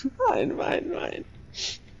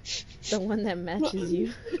 The one that matches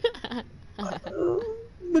you. The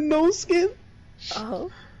no skin.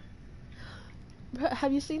 Oh. Bro,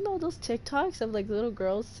 have you seen all those TikToks of like little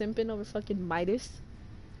girls simping over fucking Midas?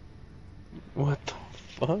 What the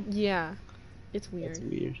fuck? Yeah, it's weird. That's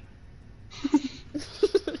weird.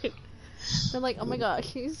 They're like, oh my god,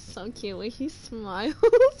 he's so cute when he smiles.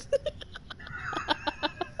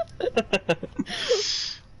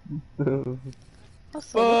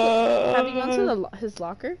 Also, have you gone to his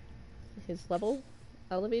locker? His level?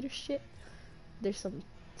 Elevator shit? There's some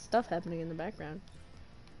stuff happening in the background.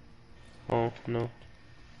 Oh, no.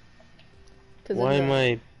 Why am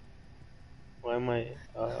I... Oh my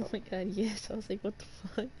god, yes. I was like, what the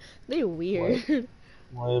fuck? They're weird.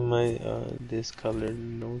 Why am I, this color,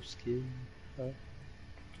 no skin?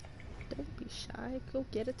 Don't be shy. Go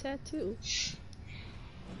get a tattoo.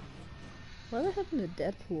 What happened to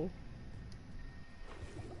Deadpool?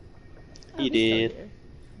 He did.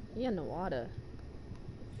 Yeah, in the water.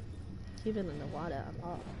 Even in the water, I'm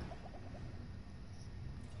off.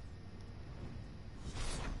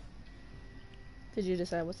 Did you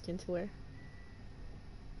decide what skin to wear?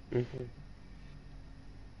 Do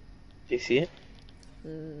you see it?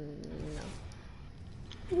 No.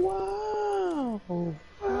 Wow.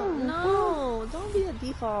 No, don't be a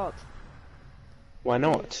default. Why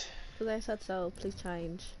not? Because I said so. Please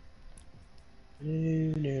change.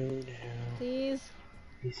 No. Please.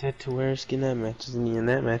 He said to wear a skin that matches me, and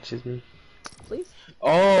that matches me. Please.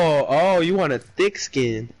 Oh, you want a thick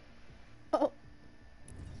skin. Oh.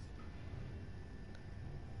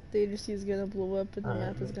 The agency is gonna blow up and the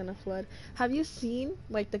map is gonna flood. Have you seen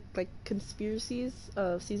like the conspiracies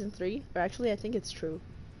of season 3? Or actually, I think it's true.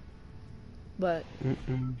 But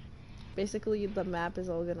basically, the map is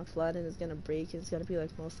all gonna flood and it's gonna break and it's gonna be like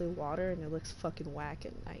mostly water and it looks fucking whack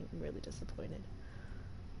and I'm really disappointed.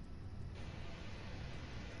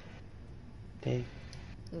 Dang.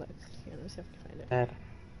 Look, here, let me see if I can find it.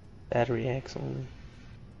 Battery X only.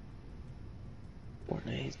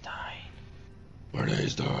 Fortnite's dying.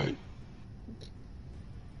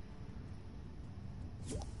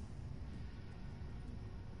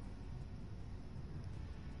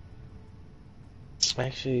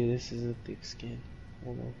 Actually, this is a thick skin.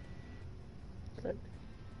 Hold on. Look.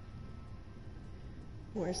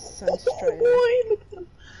 Where's Sunstrider?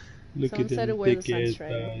 Look Someone at said them it was a thick ass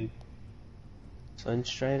Sunstrider. eyes.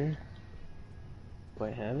 Sunstrider? Do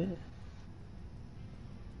I have it?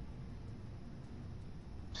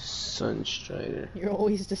 Sunstrider. You're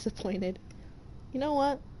always disappointed. You know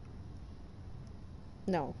what?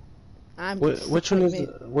 No. Which one is the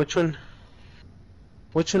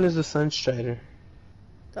Sunstrider?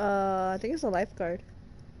 I think it's a lifeguard.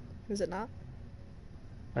 Is it not?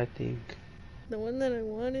 I think. The one that I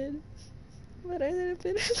wanted. But I didn't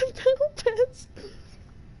finish the battle pass.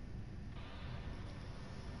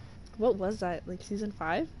 What was that? Like season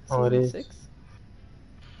 5? Oh, it Season is. 6?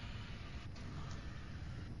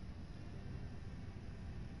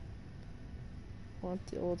 I want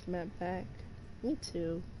the old map back. Me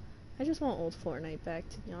too. I just want old Fortnite back,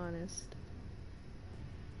 to be honest.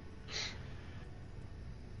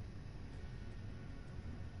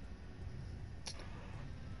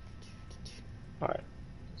 Alright,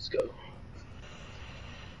 let's go.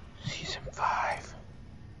 Season 5.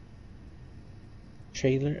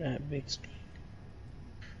 Trailer at big screen.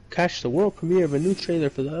 Catch the world premiere of a new trailer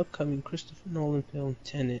for the upcoming Christopher Nolan film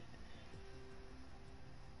Tenet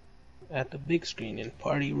at the big screen in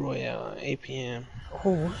Party Royale at 8 p.m.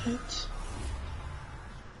 Oh, what?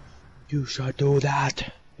 You should do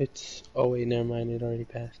that. Oh wait, never mind, it already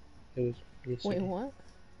passed. It was yesterday. Wait, what?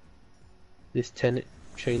 This Tenet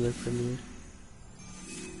trailer premiered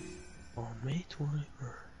on May 21st.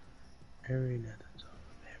 Airing at the top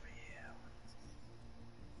of every hour.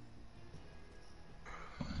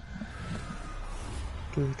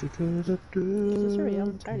 Just hurry up,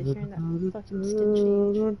 I'm tired of hearing that fucking skin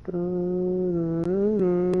change.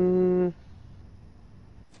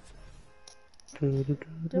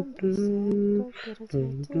 Don't be sad, don't get a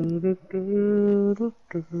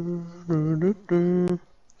tattoo.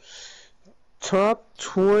 Top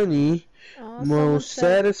 20 most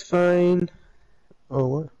satisfying Oh,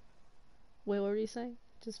 what? Wait, what were you saying?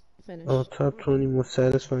 Just finish. Oh, top 20 most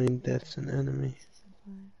satisfying deaths in anime.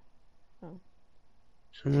 Oh.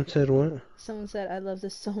 Someone said what? Someone said, I love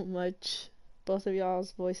this so much. Both of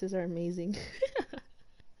y'all's voices are amazing.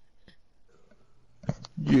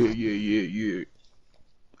 Yeah, yeah, yeah, yeah.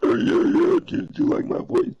 Oh, yeah, yeah. Do you like my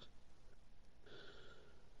voice?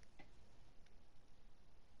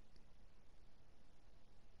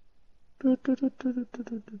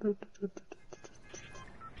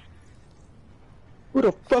 Who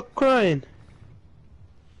the fuck crying?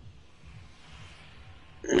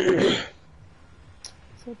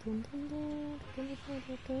 So dun dun dun dun dun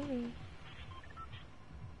dun dun.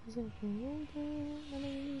 So dun dun dun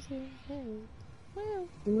dun dun dun. Well.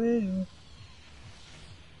 Well.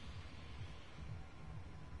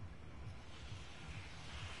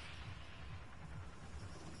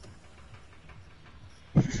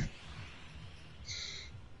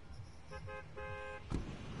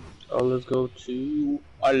 Oh, let's go to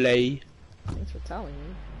LA. Thanks for telling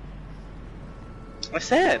me. I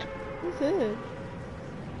said. You said.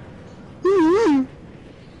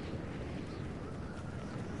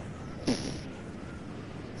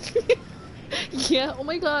 Yeah, oh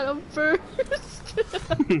my god, I'm first.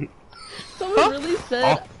 Someone really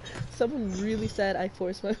said. Someone really said I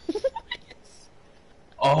forced my voice.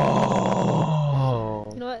 Oh.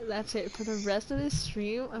 You know what? That's it. For the rest of this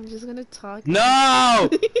stream, I'm just gonna talk. No!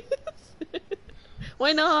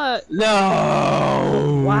 Why not?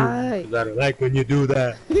 No! Why? 'Cause I don't like when you do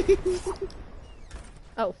that.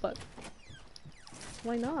 Oh, fuck.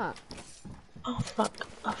 Why not? Oh fuck.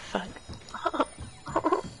 Oh fuck.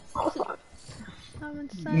 I'm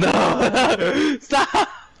inside. No! Stop!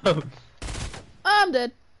 I'm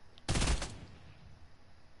dead.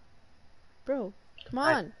 Bro, come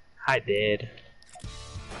on. I did.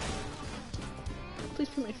 Please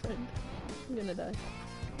be my friend. I'm gonna die.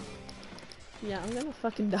 Yeah, I'm gonna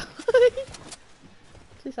fucking die.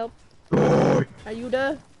 Please help. Are you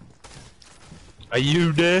there? Are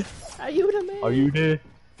you there? Are you the man? Are you there?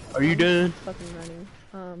 Are you done? Fucking running.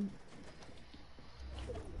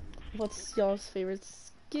 What's y'all's favorite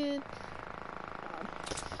skin?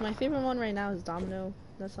 My favorite one right now is Domino.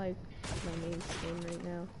 That's like my main skin right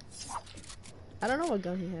now. I don't know what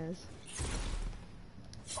gun he has.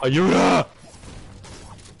 Are you there?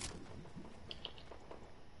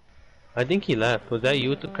 I think he left. Was that you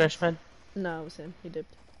with the crash man? No, it was him. He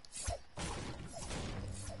dipped.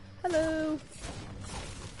 Hello.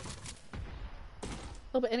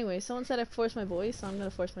 Oh, but anyway, someone said I forced my voice, so I'm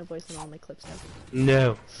gonna force my voice in all my clips now.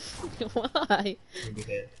 No. Why?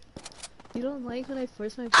 You don't like when I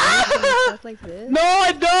force my voice and I talk like this? No,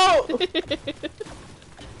 I don't!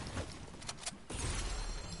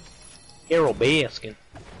 Carol Baskin.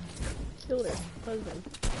 Killed her husband.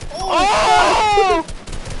 Oh!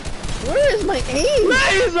 Where is my aim?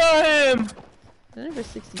 Laser him! I never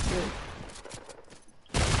 63.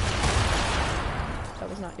 That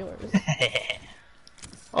was not yours.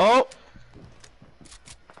 Oh!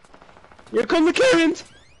 Here come the Karens!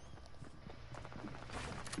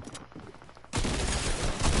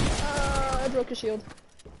 I broke a shield.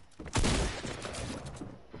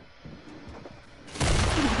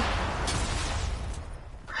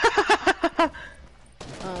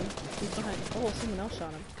 He's behind. Oh, someone else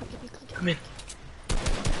shot him. Come in.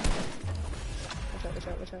 Watch out, watch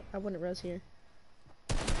out, watch out. I wouldn't res here.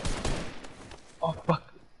 Oh, fuck.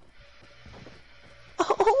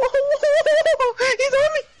 He's on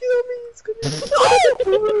me! He's on me! He's gonna...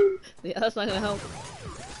 Yeah, that's not gonna help.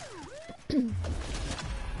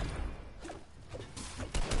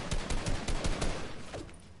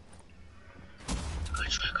 I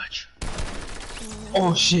got you.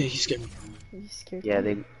 Oh shit, he scared me. You scared Yeah,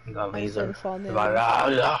 me? they got laser. Fall down.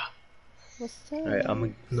 What's that?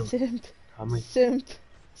 Alright, no. Simp. I'm a... Simp.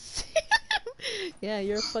 Simp. Yeah,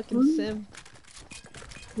 you're a fucking simp.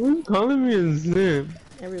 Who's calling me a simp?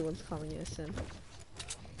 Everyone's calling you a simp.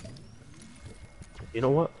 You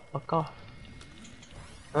know what? Fuck off.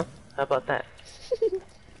 Huh? How about that?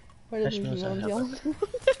 Where did That you smells moan? like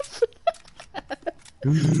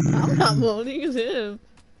I'm not moaning, it's him.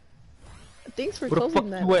 Thanks for What the closing fuck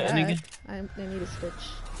that you at, back. nigga? I need a switch.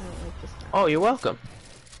 I don't like this guy. Oh, you're welcome.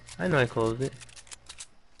 I know I closed it.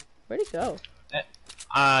 Where'd he go?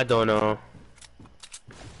 I don't know.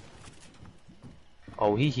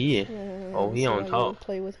 Oh, he here. Yeah, Oh, he so on why top. you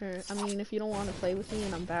play with her. I mean, if you don't want to play with me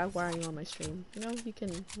and I'm bad, why are you on my stream? You know, you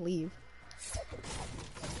can leave.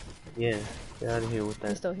 Yeah, get out of here with I'm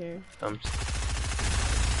that. still here.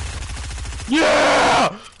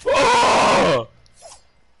 Yeah! Oh!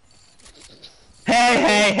 Hey,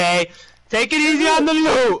 hey, hey! Take it easy on the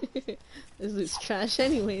loot! This is trash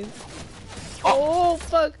anyways. Oh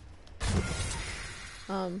fuck!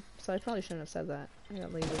 So I probably shouldn't have said that. I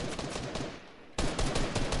got lazy.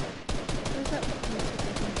 Where's that fucking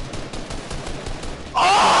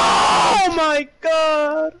Oh my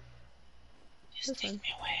god! Just take me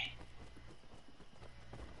away.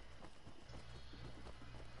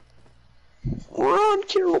 Run,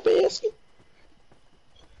 Carol Baskin!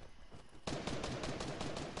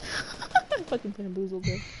 I fucking bamboozled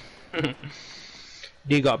there.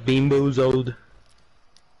 They got beamboozled.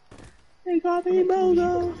 They got beamboozled.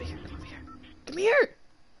 Come over here, come over here. Come here!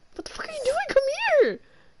 What the fuck are you doing? Come here!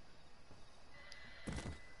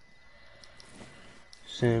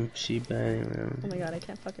 Simp, she bang Oh around. my god, I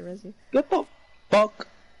can't fucking res you. Get the fuck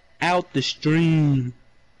out the stream.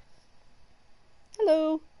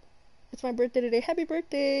 Hello! It's my birthday today. Happy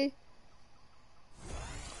birthday!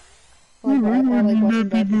 Well, I like watching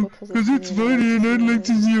bad people because it's funny and I'd like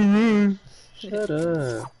to see you run. Shut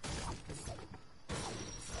up.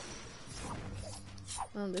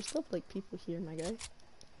 There's still like people here, my guy.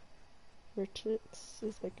 Richards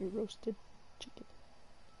is like a roasted chicken.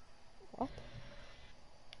 What?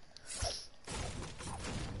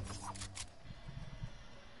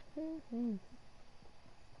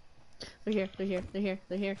 They're here, they're here, they're here,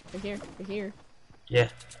 they're here, they're here, they're here. Yeah.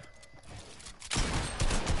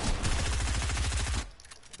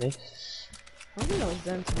 Nice. I don't think that was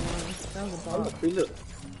them to be honest. That was a bot. Reload.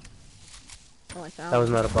 Oh, I found That was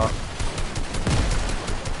not a bot.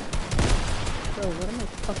 Bro, what am I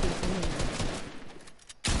fucking doing?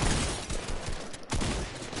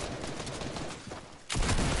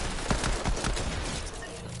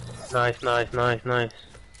 Nice, nice, nice, nice.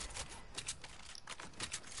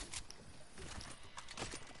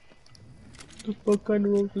 The fuck kind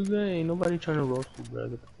of roast is that? Ain't nobody trying to roast you, bro.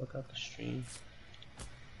 Get the fuck out the stream.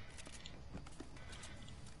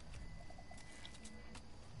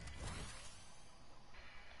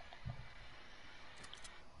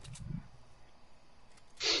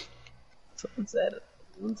 Someone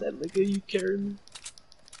said, look at you carrying me.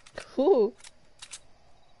 Cool.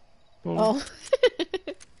 Oh.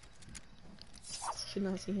 Should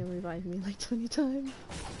not see him revive me like 20 times.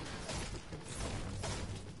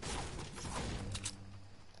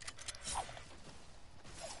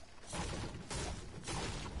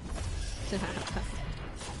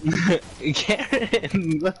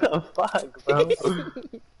 Karen, what the fuck, bro?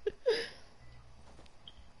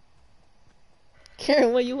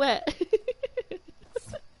 Karen, where you at?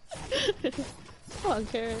 Come on,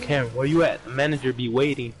 Karen. Karen, where you at? The manager be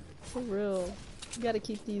waiting. For real. You gotta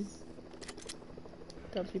keep these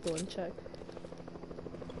dumb people in check.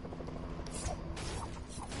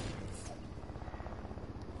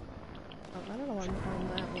 Oh, I don't know why I'm on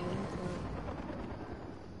that one.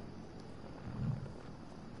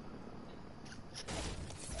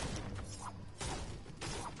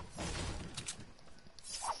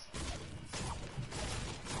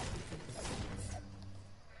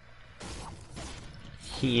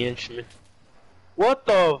 Henchman. What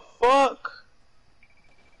the fuck?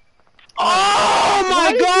 Oh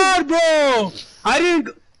my god, bro! I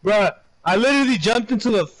didn't, bruh. I literally jumped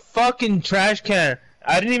into the fucking trash can.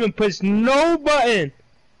 I didn't even push no button.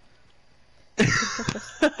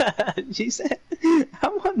 She said,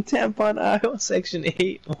 "I'm on tampon aisle section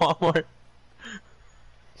 8, Walmart."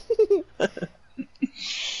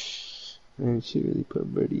 Man, she really put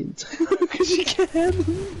Birdie in time because she can't handle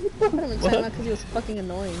it. I put him in timeout because he was fucking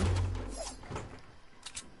annoying.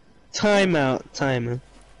 Timeout.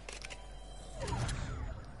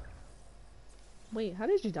 Wait, how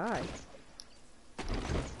did you die?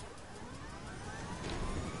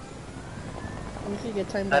 Let me see you get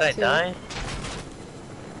timed out. How'd I die?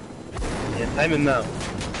 Yeah, timeout now.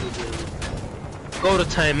 Go to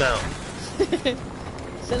timeout.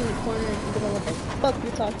 Sit in the corner and think about what the fuck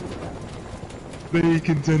you're talking about.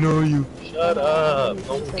 Bacon to know you. Shut up.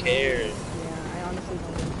 No one cares. Yeah, I honestly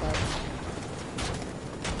don't give a fuck.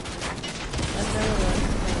 I've never once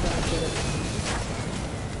complained about it.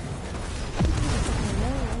 No,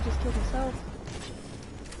 I just killed myself.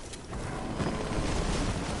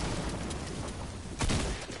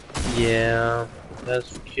 Yeah,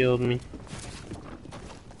 that's what killed me.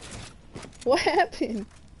 What happened?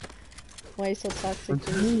 Why are you so toxic?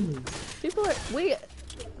 People are. Wait!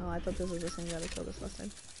 Oh, I thought this was the same guy that killed us last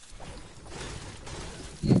time.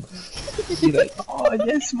 She's like, oh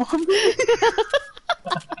yes, mommy.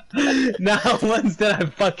 Not once did I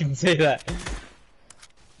fucking say that.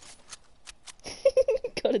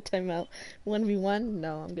 Go to timeout. 1v1?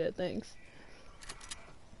 No, I'm good, thanks.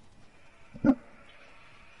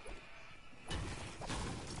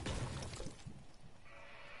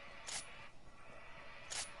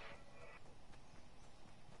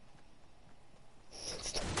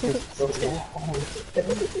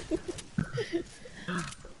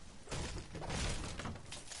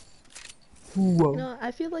 Whoa. No,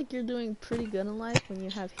 I feel like you're doing pretty good in life when you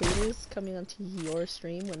have haters coming onto your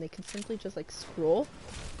stream when they can simply just like scroll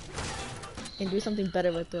and do something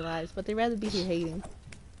better with their lives, but they rather be here hating.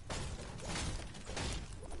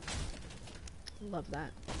 Love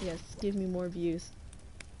that. Yes, give me more views.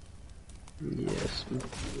 Yes.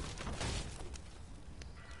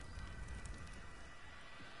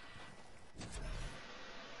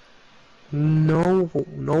 No,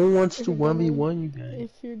 no one wants If to you're gonna, 1v1 you guys.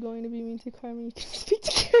 if you're going to be mean to Carmen, you can speak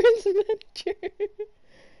to Karen's manager.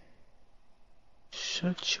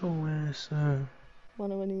 Shut your ass up.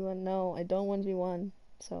 Wanna 1v1? No, I don't 1v1.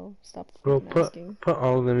 So stop Bro, fucking asking. put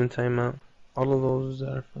all of them in timeout. All of those that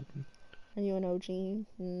are fucking. Are you an OG?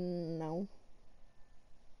 No.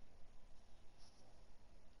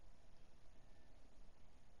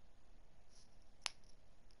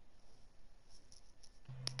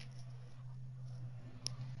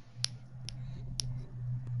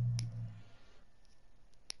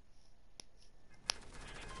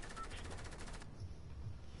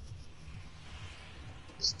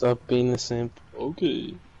 Stop being a simp.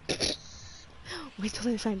 Okay. Wait till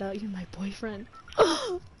they find out you're my boyfriend.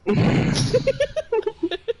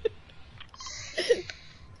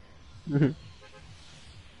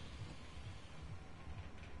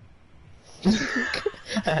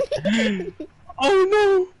 Oh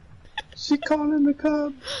no! She calling the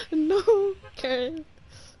cops. No, Karen.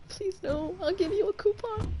 Please no. I'll give you a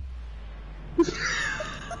coupon.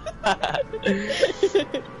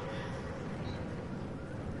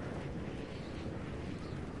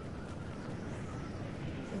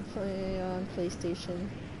 I'm playing on PlayStation.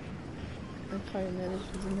 My car manager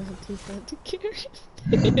doesn't know how to teach that to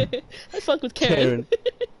Karen. I fuck with Karen.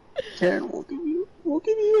 Karen, we'll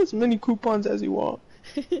give you as many coupons as you want.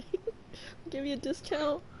 Give me a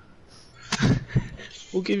discount.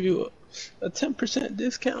 We'll give you a 10%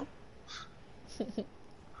 discount.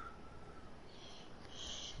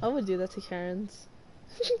 I would do that to Karen's.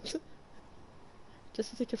 Just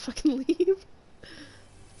so they could fucking leave.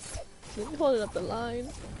 Holding up the line.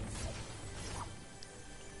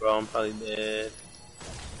 Bro, I'm probably dead.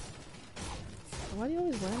 Why do you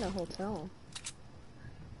always land at hotel?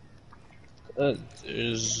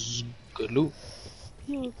 There's good loot.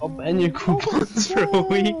 Yo, I'll ban your coupons for a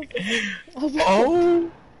week. Oh,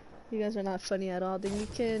 Oh! you guys are not funny at all. Then you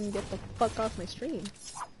can get the fuck off my stream.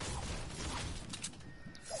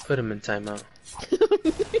 Put him in timeout.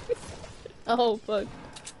 Oh fuck.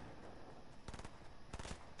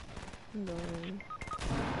 I'm going.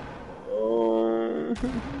 Oh.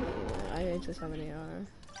 Yeah, I just have an AR.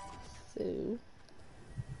 So.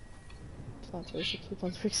 Plot twist, the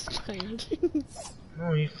coupons are expired.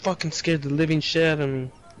 No, you fucking scared the living shit out of me.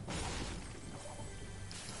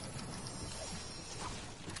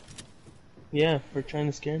 Yeah, for trying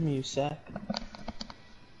to scare me, you sack.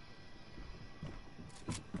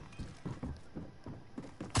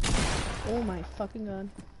 Oh my fucking god.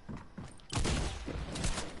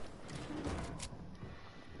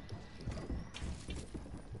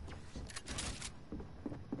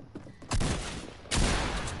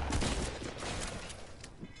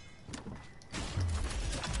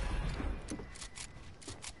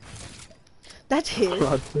 That's his.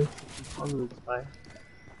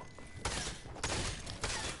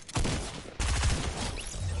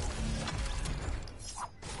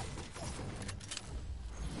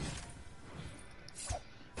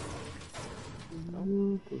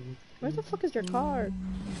 Where the fuck is your car?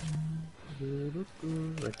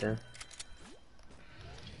 Right there.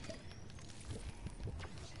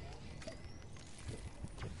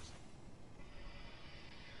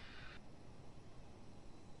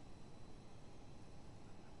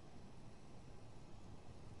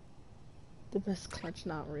 The best clutch,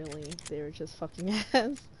 not really. They were just fucking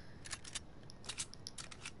ass.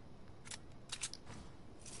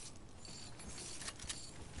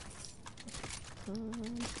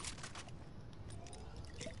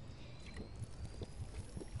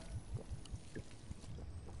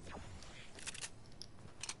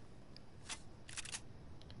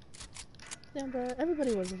 Yeah, bro,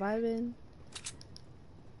 everybody was vibing.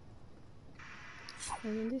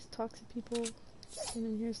 And then these toxic people came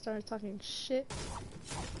in here and started talking shit.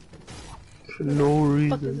 For no Where the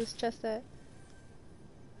fuck is reason. this chest at?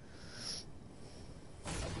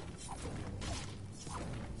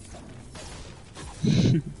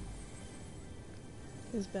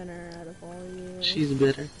 Is Benner out of all you? She's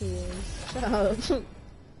bitter. He is. Shut up.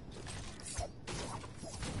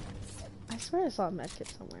 I swear I saw a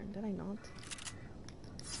medkit somewhere. Did I not?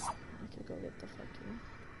 I could go get the fucking.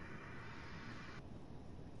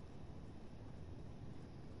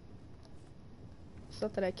 It's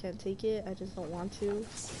not that I can't take it, I just don't want to.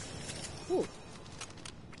 Ooh.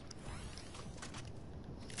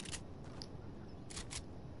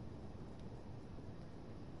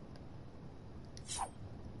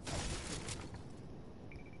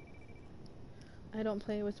 I don't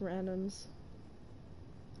play with randoms.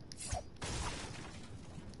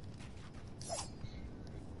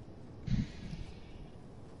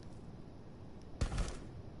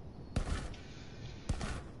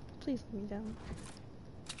 Please let me down.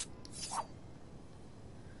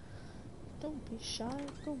 Don't be shy,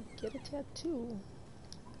 go get a tattoo.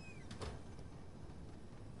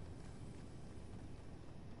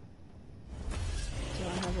 Do I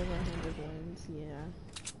have over 100 wins? Yeah.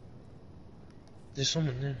 There's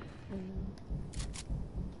someone there. I know.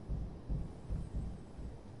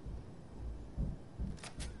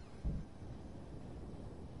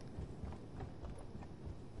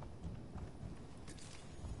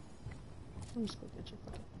 I'm just gonna get you,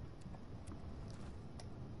 fuck it.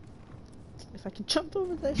 If I can jump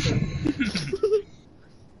over that shit.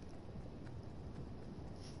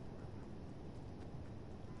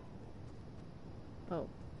 Oh.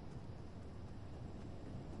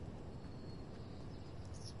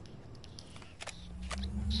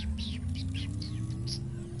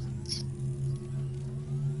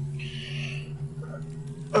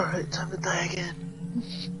 Alright, time to die again.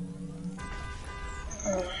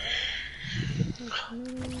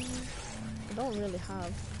 I don't really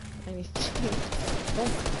have anything.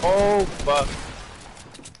 Oh fuck.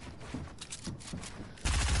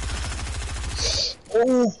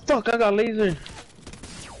 Oh fuck, I got laser.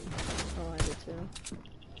 Oh, I did too.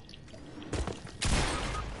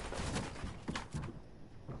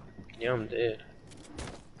 Yeah, I'm dead.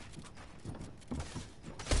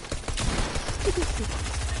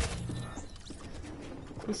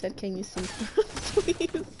 He said, can you sing for us,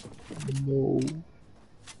 please? No.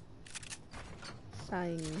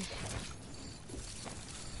 Sighing.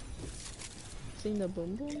 Sing the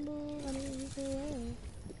boom boom boom. I don't even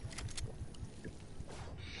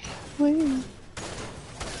Wait.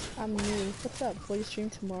 I'm new. What's up? Will you stream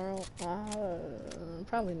tomorrow?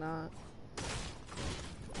 Probably not.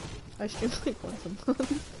 I stream like once a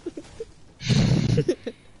month.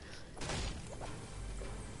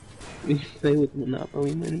 We play with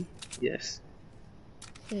Monopoly money? Yes.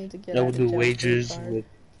 You need to get I out would of do jail free wagers card. with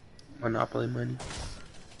Monopoly money.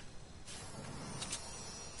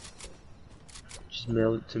 Just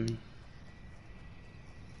mail it to me.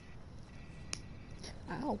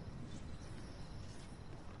 Ow.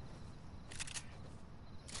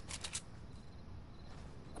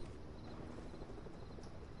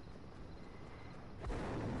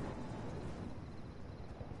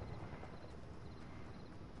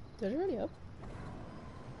 Did it already up?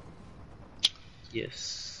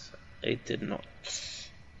 Yes, I did not.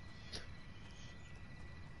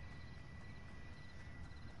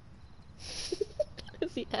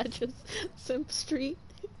 Is the address Simp Street?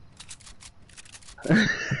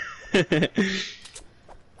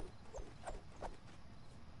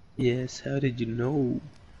 Yes, how did you know?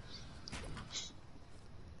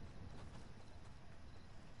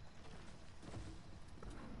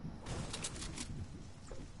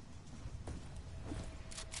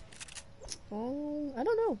 Oh, I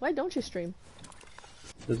don't know. Why don't you stream?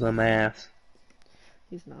 Cause I'm ass.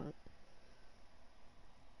 He's not.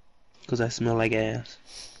 Cause I smell like ass.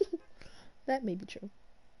 That may be true.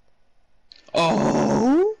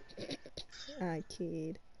 Oh! I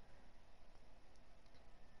kid.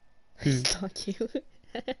 Hmm. Stalk you. Do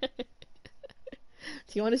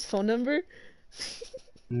you want his phone number?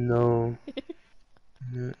 No.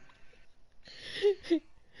 No.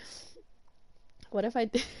 What if I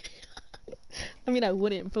did? I mean, I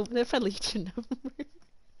wouldn't, but what if I leaked your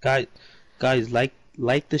number? Guys,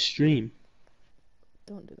 like the stream.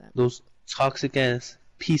 Don't do that. Those toxic ass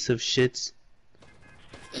piece of shits.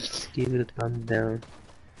 Give it a thumb down.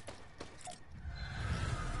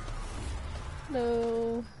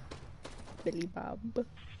 Hello, Billy Bob.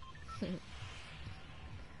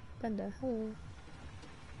 Panda, hello.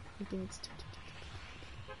 I think it's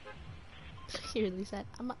he really said,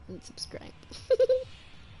 I'm not unsubscribed.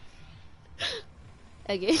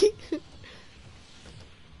 Okay.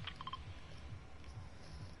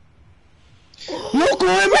 Local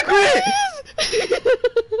immigrant!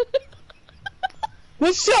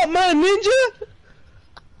 What's up, my ninja?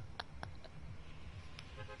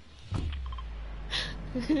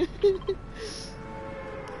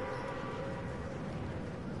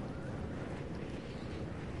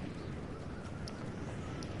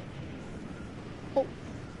 Oh.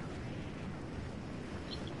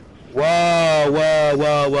 Wow, wow,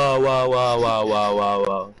 whoa, whoa, whoa, whoa, whoa, whoa, whoa, whoa,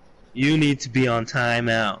 whoa. You need to be on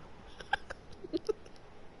timeout.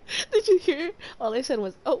 Did you hear? All I said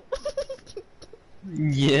was, oh.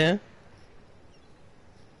 Yeah.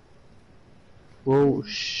 Whoa,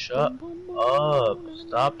 shut up.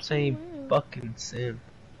 Stop saying fucking simp.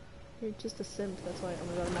 You're just a simp, that's why. Oh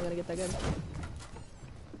my god, I'm not gonna get that gun.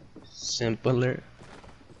 Simp alert.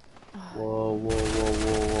 Whoa, whoa, whoa,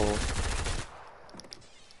 whoa, whoa.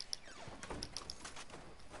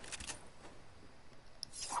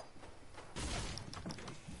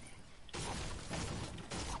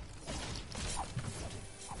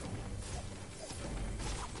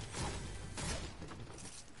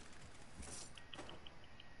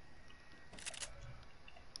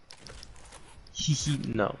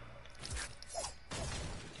 No.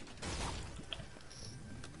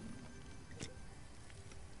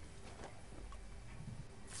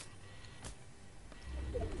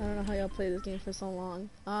 I don't know how y'all play this game for so long.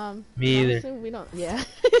 Me either. Honestly, we don't. Yeah.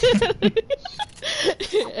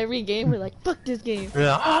 Every game we're like, fuck this game.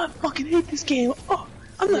 Yeah, I fucking hate this game. Oh,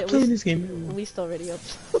 I'm not playing this game. We still already up.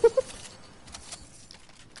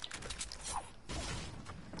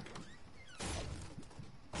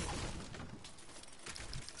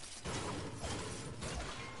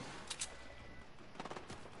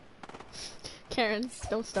 Karen,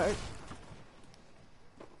 don't start.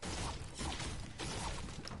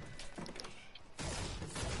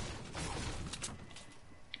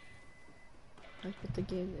 I put the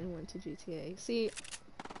game and went to GTA. See,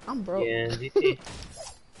 I'm broke. Yeah, GTA.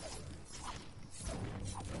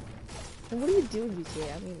 And what do you do in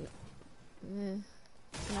GTA? I mean,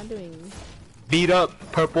 I'm not doing. Beat up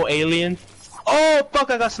purple alien. Oh fuck!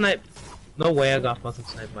 I got sniped. No way! I got fucking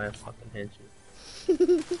sniped by a fucking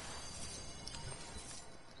henchman.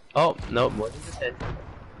 Oh no! More than just head.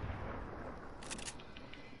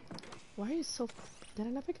 Why are you so? Did I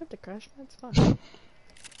not pick up the crash pads? Fuck.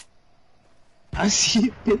 I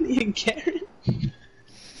see Billy and Karen.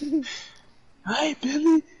 Hi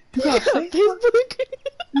Billy. You got Facebook.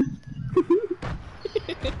 Do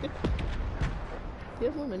you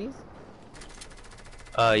have more minis?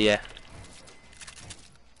 Yeah.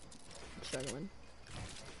 I'm struggling.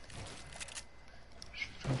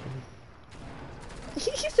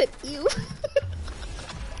 He said ew.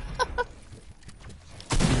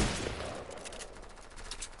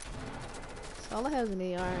 So all I have is an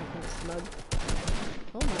AR and a slug.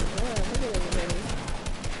 Oh my god, look at everybody.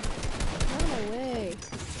 Out of my way.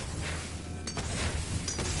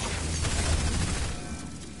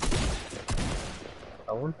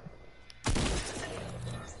 That one.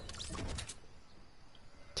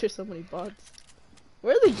 There's so many bots.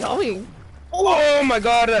 Where are they going? Oh my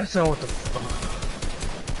god! That's not what the fuck.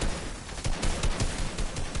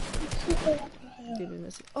 Did we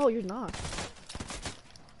miss it? Oh, you're not.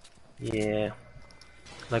 Yeah.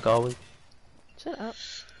 Like always. Shut up.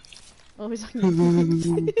 Always on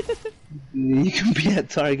You can be at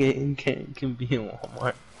Target and can be in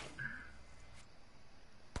Walmart.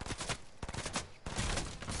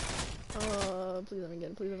 Please let me get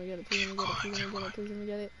it, please let me get it, please let me get it, please let me get it, please let me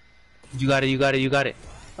get it. You got it, you got it, you got it.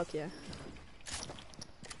 Fuck yeah.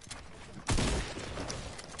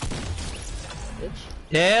 Bitch.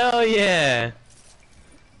 Hell yeah!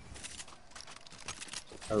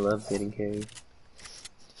 I love getting carried.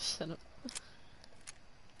 Shut up.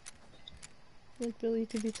 Like Billy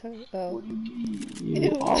to be tired. Oh.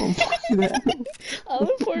 Ew.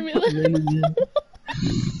 Olive formula.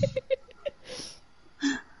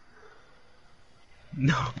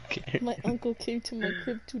 No, okay. My uncle came to my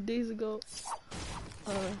crib 2 days ago.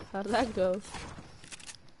 How'd that go?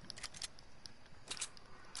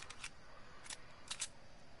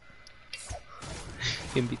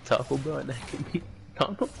 Can be Taco Bell and I can be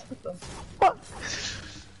McDonald's. What the fuck?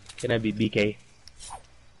 Can I be BK?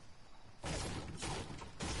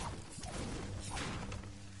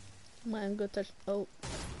 My uncle touched. Oh,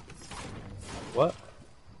 What?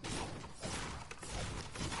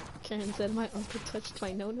 Karen said my uncle touched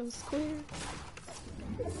my no-no square.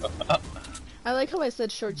 I like how I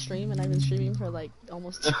said short stream and I've been streaming for like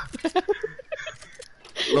almost 2 hours.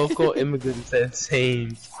 Local immigrant said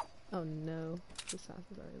same. Oh no, this house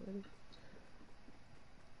is already ready.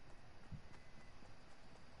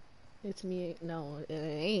 It's me. No, it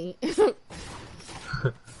ain't. It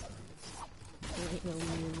ain't no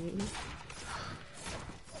me.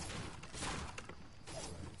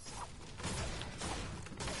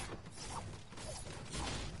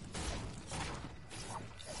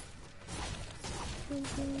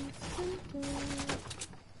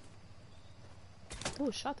 Oh,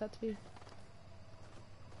 shot that to me.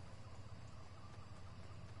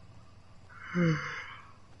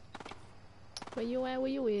 Where you at? Where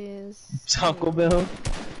you is? Taco Bell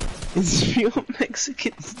is real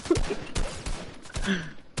Mexican.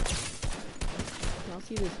 Y'all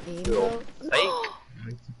see this aim, Yo, bro?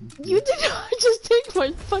 fake. You did not just take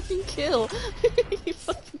my fucking kill. You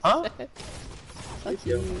fucking Huh? sad. Fuck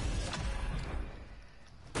Yo. you.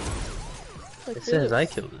 Look, It says I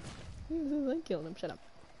killed it. I killed him. Shut up.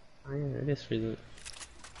 Oh, yeah, it is really.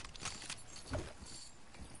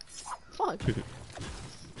 Fuck.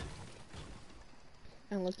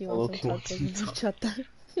 Unless you Oh, want okay, some what's tacos in and top? chata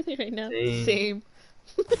right now. Same. Same.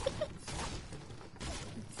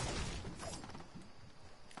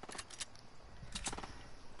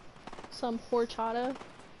 Some horchata.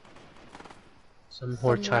 Some Some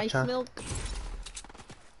rice horchata. milk.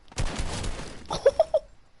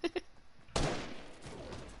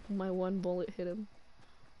 My one bullet hit him.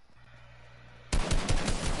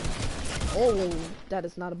 Oh, that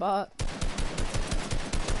is not a bot.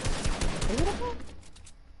 Is it a bot?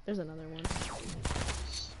 There's another one.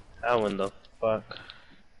 That one the fuck.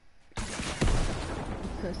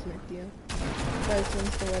 That's an idea. Guys,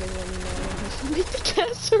 when's the wedding? Let me know. I should make the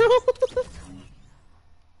casserole.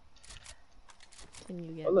 Can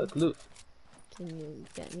you get Oh look, look. me? Can you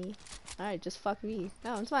get me? Alright, just fuck me.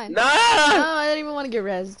 No, it's fine. Nah! No, I don't even want to get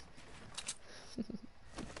rezzed.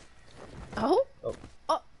 Oh? Oh.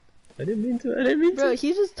 Oh. I didn't mean to. I didn't mean Bro, to.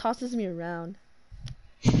 he just tosses me around.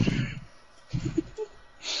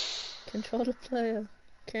 Control the player.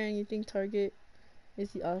 Karen, you think Target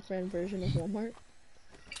is the off-brand version of Walmart?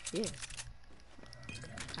 Yes.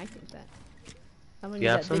 I think that. I'm gonna You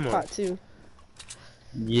use have that some big more? pot too.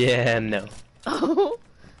 Yeah, no. Oh,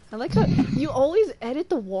 I like how you always edit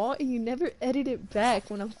the wall and you never edit it back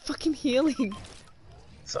when I'm fucking healing.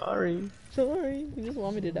 Sorry. Sorry, you just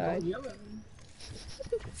want me to die. Don't yell at me.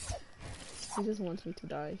 He just wants me to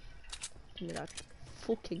die. Give me that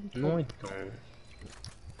fucking No, I top. don't.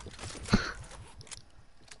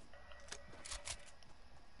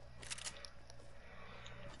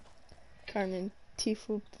 Carmen,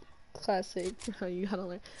 Tifu Classic. You gotta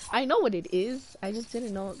learn. I know what it is. I just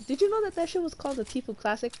didn't know. Did you know that that shit was called the Tifu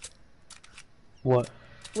Classic? What?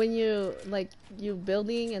 When you like you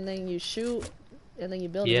building and then you shoot and then you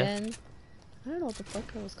build Yeah. again. I don't know what the fuck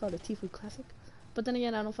it was called, a Tifu Classic. But then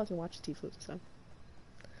again, I don't fucking watch Tifu, so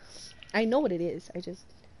I know what it is.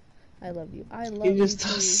 I love you. I love You you just too.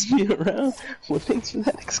 toss me around. Well, thanks for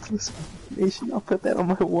that exclusive information. I'll put that on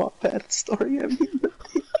my Wattpad story. I mean,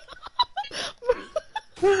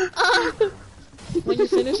 When you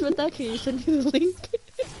finish with that, can you send me the link?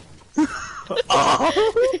 oh!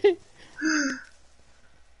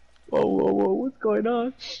 Whoa, whoa, whoa! What's going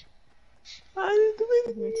on? I didn't do My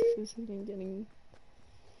anything. Tifu's been getting.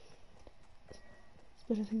 It's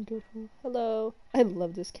better than good. Hello. I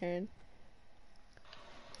love this Karen.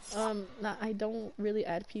 I don't really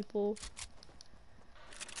add people.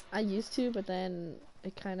 I used to, but then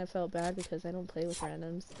it kind of felt bad because I don't play with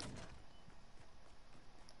randoms.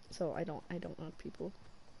 So I don't add people.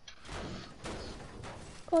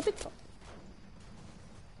 Oh, big top.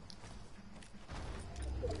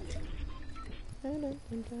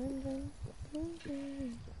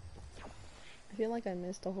 I feel like I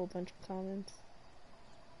missed a whole bunch of comments.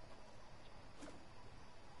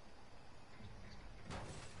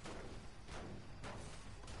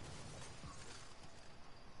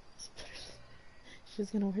 She's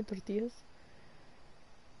gonna wear tortillas.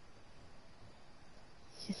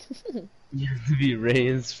 You have to be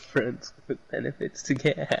raised friends with benefits to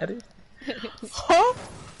get at it. Huh?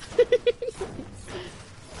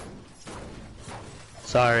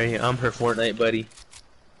 Sorry, I'm her Fortnite buddy.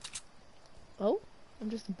 Oh, I'm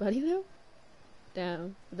just a buddy now?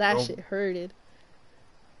 Damn, that Oh. shit hurted.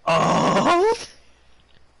 Oh!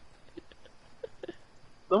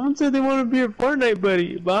 Someone said they want to be a Fortnite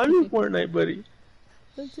buddy, but I'm your Fortnite buddy.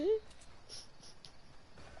 That's it?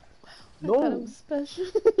 I No. thought it was special.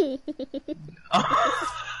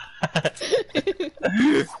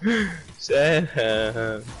 Shut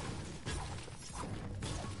up.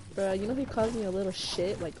 Bro, you know he calls me a little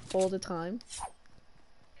shit like all the time?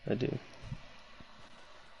 I do.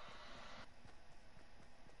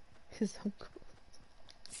 His uncle.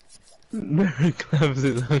 Never claps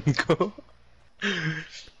his uncle.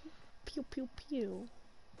 Pew pew pew.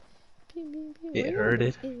 Pew pew pew. It Where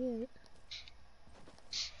hurted. is it?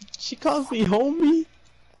 She calls me homie.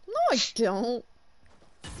 No, I don't.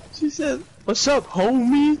 She says, "What's up,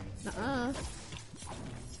 homie?" Nuh-uh.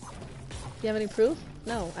 You have any proof?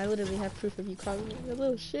 No, I literally have proof of you calling me a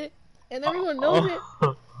little shit. And everyone knows it.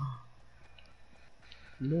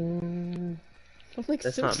 No. I'm like,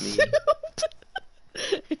 That's so not me.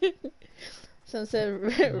 stupid. Someone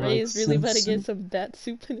said Ray is really about to get some bat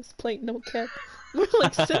soup in his plate, no cap. More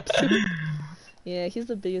like simp soup. Yeah, he's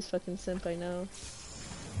the biggest fucking simp I know.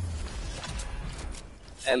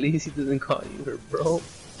 At least he doesn't call you her bro.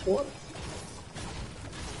 What?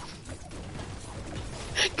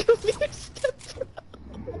 Come here, step bro.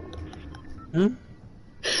 Hmm?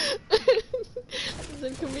 I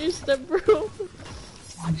said, come here, step bro.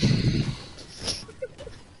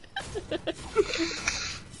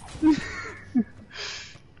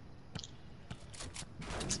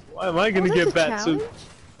 Why am I gonna that's get a bat soup? challenge?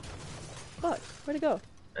 Fuck, where'd it go?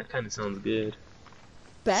 That kind of sounds good.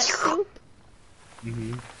 Bat soup?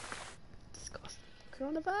 Mm-hmm. Disgusting.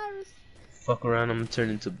 Coronavirus. Fuck around, I'm gonna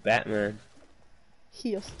turn into Batman.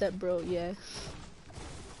 He your step bro, yeah.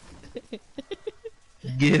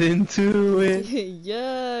 Get into it.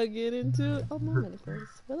 Yeah, get into it. Oh, my manacles.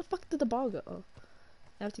 Where the fuck did the ball go? Oh,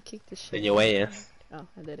 I have to kick this shit. In your ass. Oh,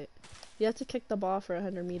 I did it. You have to kick the ball for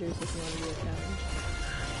 100 meters if you want to do a challenge.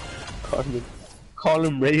 Call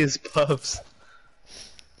him Reyes Puffs.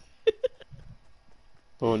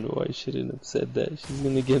 Oh no, I shouldn't have said that. She's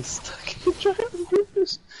gonna get stuck in the dryer.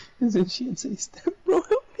 Isn't she? And say, "Step bro,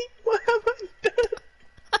 help me! What have I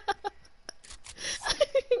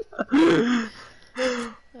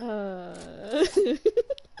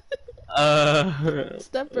done?"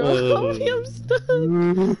 Step bro, help me! I'm stuck.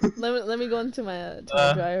 Let me go into my to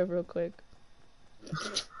my dryer real quick.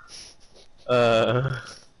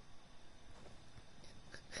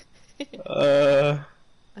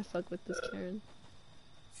 I fuck with this Karen.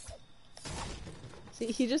 See,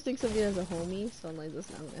 he just thinks of me as a homie, so I'm like, that's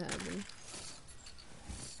not gonna happen.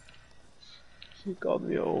 She called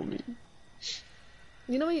me a homie.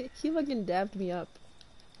 You know, he fucking dabbed me up.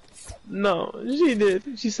 No, she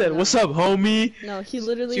did. She said, "What's up, homie?" No, he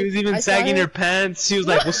literally. She was even sagging her pants. She was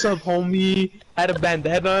like, "What's up, homie?" Had a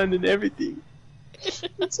bandana on and everything.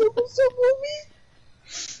 What's up, homie?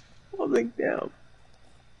 I was like, damn.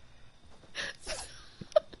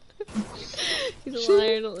 He's a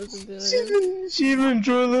liar, don't listen to him. She even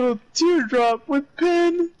drew a little teardrop with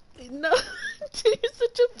pen. No, dude, you're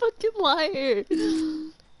such a fucking liar.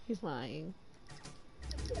 He's lying.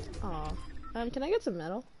 Aw. Can I get some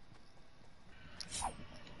metal?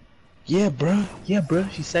 Yeah, bruh. Yeah, bruh.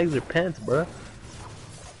 She sags her pants, bruh.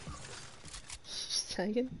 She's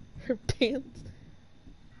sagging her pants.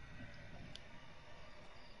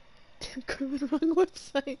 Damn, Kermit, wrong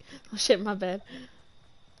website. Oh shit, my bad.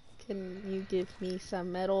 Can you give me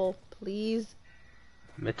some metal, please?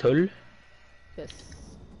 Metal? Yes.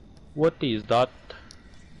 What is that?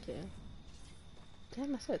 Okay.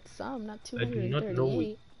 Damn, I said some, not I do not know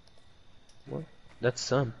 238. What? That's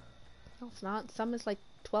some. No, it's not. Some is like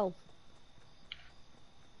 12.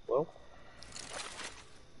 Well.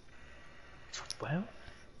 12?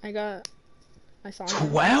 I saw him.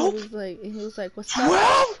 12? He was like, what's 12?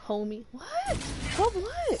 up, homie? What? 12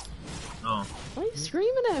 what? Oh. Why are you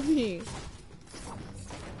screaming at me?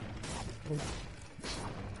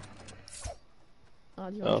 Oh,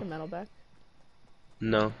 do you want your metal back?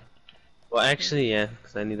 No. Well, actually, yeah,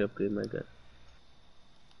 because I need to upgrade my gun.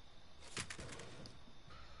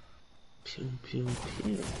 Pew, pew,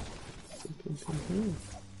 pew. Pew, pew, pew, pew.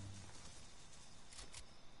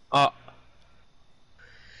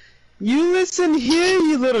 You listen here,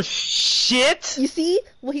 you little shit! You see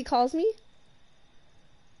what he calls me?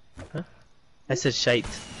 Huh? I said shite.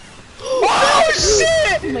 Oh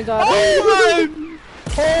shit! Oh my god. Oh my!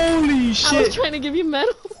 Holy shit! I was trying to give you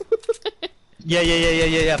metal.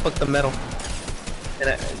 Yeah. Fuck the metal. Can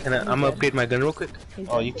I? I'm gonna upgrade my gun real quick.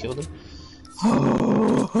 Oh, you killed him.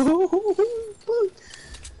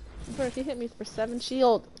 Bro, he hit me for 7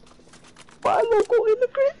 shield. Bye, local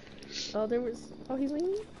immigrant. Oh, oh, he's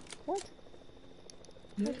leaving? What?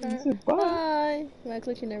 Okay. He said bye. Bye. He acts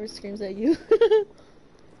like he never screams at you.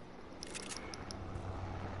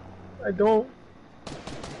 I don't.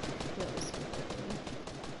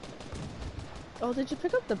 Oh, did you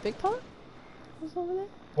pick up the big pot? What's over there?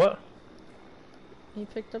 What? You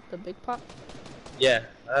picked up the big pot? Yeah,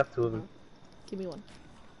 I have 2 of them. Give me one.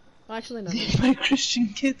 Oh, actually, no. Leave my Christian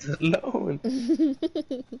kids alone.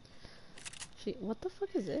 What the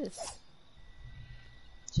fuck is this?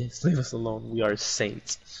 Yes, leave us alone. We are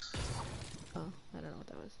saints. Oh, I don't know what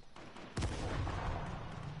that was.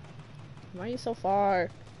 Why are you so far?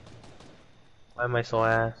 Why am I so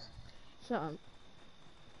ass? Shut up.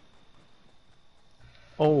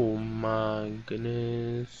 Oh my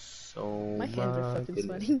goodness. Oh My hands are fucking goodness.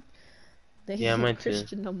 sweating. They Yeah, ain't mine too.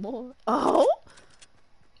 Christian no more. Oh!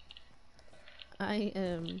 I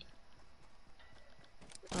am...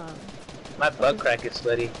 My butt crack is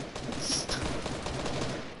sweaty.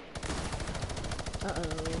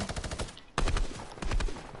 Uh-oh.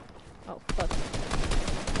 Oh, fuck.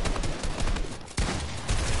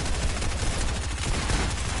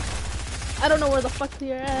 I don't know where the fuck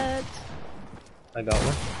you're at. I got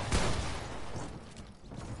one.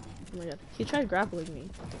 Oh my god. He tried grappling me.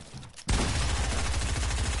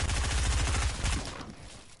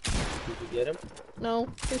 Did you get him? No,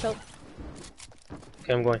 please help.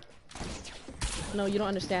 Okay, I'm going. No, you don't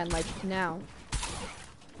understand. Like, now.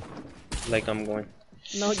 Like I'm going.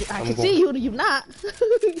 No, I I'm can going. see you, you not.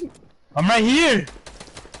 I'm right here!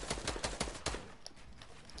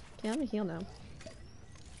 Okay, I'm gonna heal now.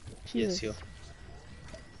 Yes, Jesus. heal.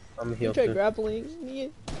 I'm You healed tried too. grappling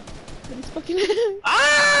me with his fucking hand.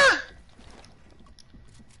 Ah!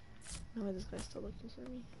 No way, this guy's still looking for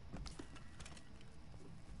me.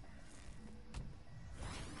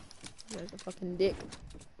 There's a fucking dick.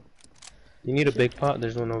 You need a big pot?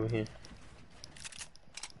 There's one over here.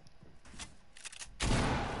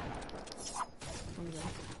 Oh my god.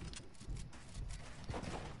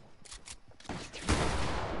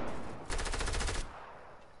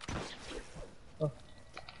 Oh.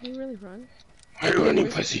 Can you really run? I'm running,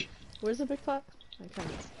 pussy. Where's the big pot? I kind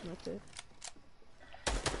of left it.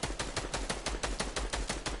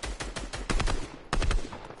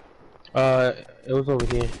 It was over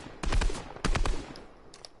here.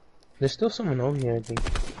 There's still someone over here, I think.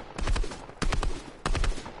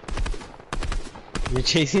 You're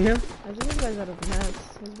chasing him? I think this guy's out of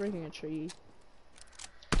mess. He's breaking a tree.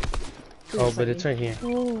 Please Oh, fight but it's me. right here.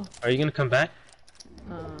 Oh. Are you gonna come back?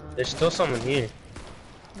 Uh, There's still someone here.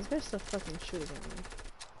 this guy's still fucking shooting at me.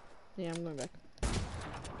 Yeah, I'm going back.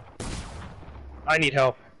 I need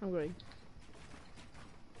help. I'm going.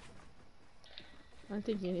 I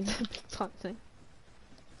think you need that big pot thing.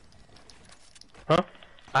 Huh?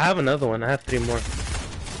 I have another one. I have 3 more.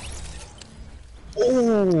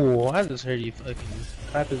 Oh, I just heard you fucking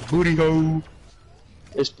clap his booty hole.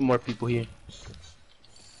 There's more people here.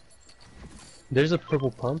 There's a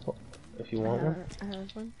purple pump if you want one. I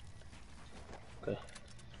have one. Okay.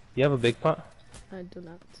 You have a big pot? I do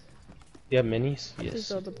not. You have minis? Please Yes.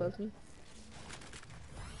 build above me.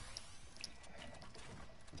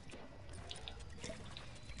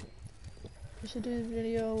 We should do a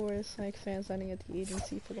video where it's like fans landing at the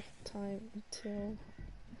agency for the whole time until...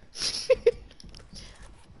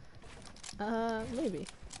 maybe.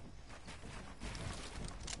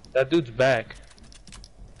 That dude's back.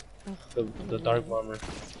 Ugh, The dark bomber.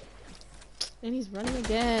 and he's running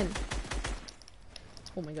again.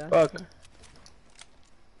 Oh my god. Fuck.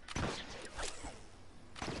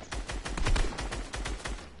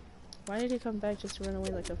 Why did he come back just to run away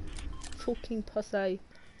like a fucking pussy?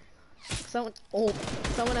 Someone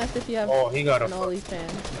asked if you have Oh, he got an a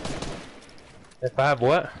OnlyFans. If I have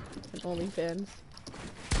what? An OnlyFans.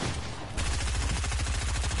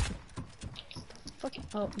 Fuck.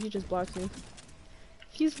 Oh, you just blocked me.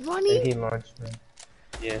 He's And running. he launched me.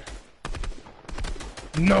 Yeah.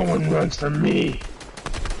 No one runs from me.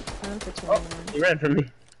 I don't think Oh, he ran from me.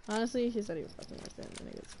 honestly, he's not even fucking worth it.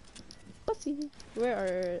 Anyways. Pussy.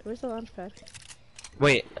 Where's the launch pad?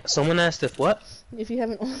 Wait, someone asked if what? If you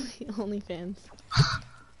have an OnlyFans.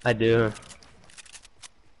 I do.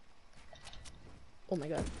 Oh my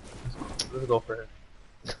god. Let's go for him.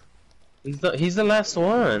 He's the last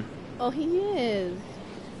one. Oh, he is.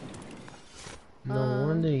 No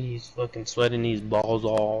wonder he's fucking sweating these balls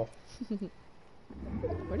off.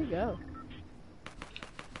 Where'd he go?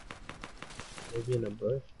 Maybe in a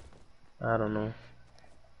bush. I don't know.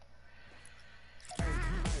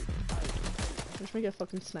 Let's make it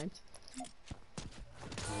fucking sniped.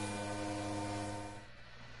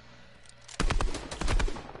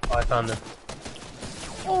 Oh, I found him.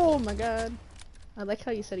 Oh my god. I like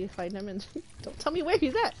how you said you find him and don't tell me where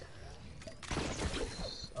he's at.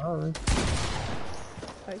 Sorry.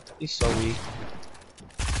 Right. He's so weak.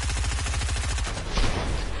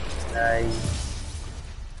 Nice.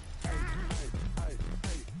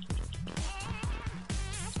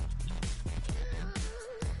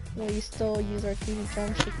 Well, you still use our 3D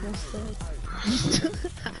drumstick instead.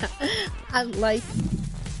 I like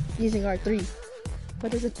using R3.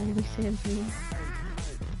 What does it OnlyFans mean?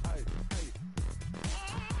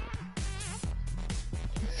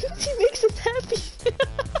 He makes us happy.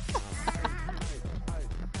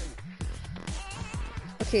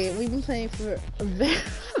 Okay, we've been playing for a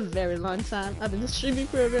very long time. I've been streaming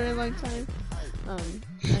for a very long time. I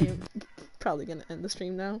am probably gonna end the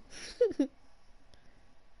stream now.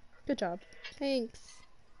 Good job. Thanks.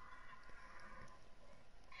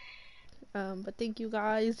 But thank you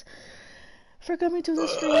guys for coming to the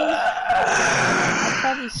stream. I'll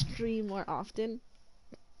probably stream more often.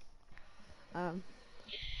 Um,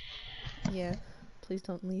 yeah. Please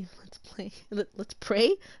don't leave. Let's play. Let's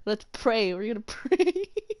pray. Let's pray. We're gonna pray.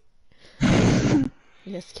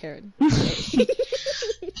 Yes, Karen.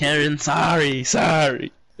 Karen, sorry.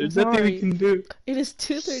 There's nothing we Sorry. can do. It is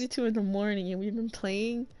 2:32 in the morning, and we've been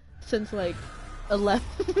playing since like 11.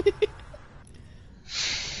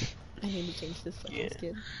 I need to change this fucking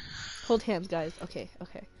skin. Hold hands, guys. Okay.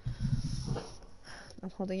 I'm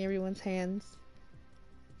holding everyone's hands.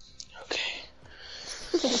 Okay.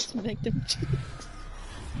 Smack them cheeks.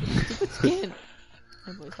 Stupid skin.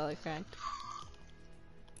 My voice all like cracked.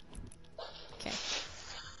 Okay.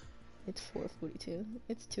 It's 4:42.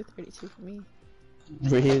 It's 2:32 for me.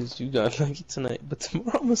 Reyes, you got lucky tonight, but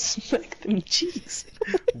tomorrow I'm gonna smack them cheeks.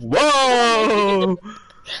 Whoa!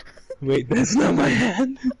 Wait, that's not my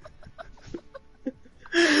hand.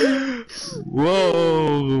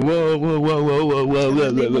 Whoa! In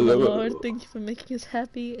the name of the Lord, thank you for making us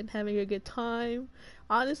happy and having a good time.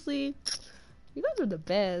 Honestly, you guys are the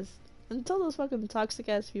best. Until those fucking toxic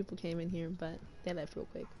ass people came in here, but they left real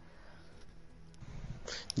quick.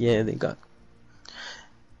 Yeah,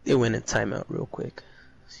 they went in timeout real quick.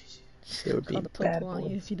 They were being Call the bad purple on you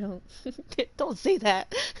boys. if you don't. Don't say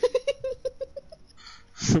that.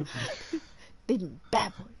 They've been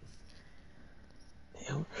bad boys.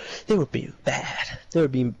 They were being bad. They're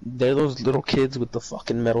those little kids with the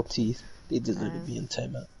fucking metal teeth. They deserve to be in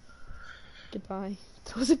timeout. Goodbye.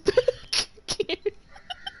 Throws it back.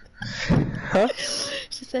 Huh?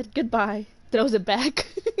 She said goodbye. Throws it back.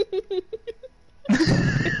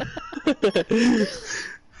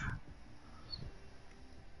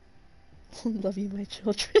 Love you, my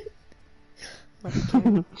children. Love you,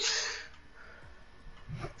 Karen.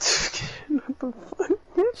 What the fuck?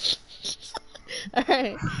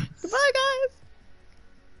 Alright.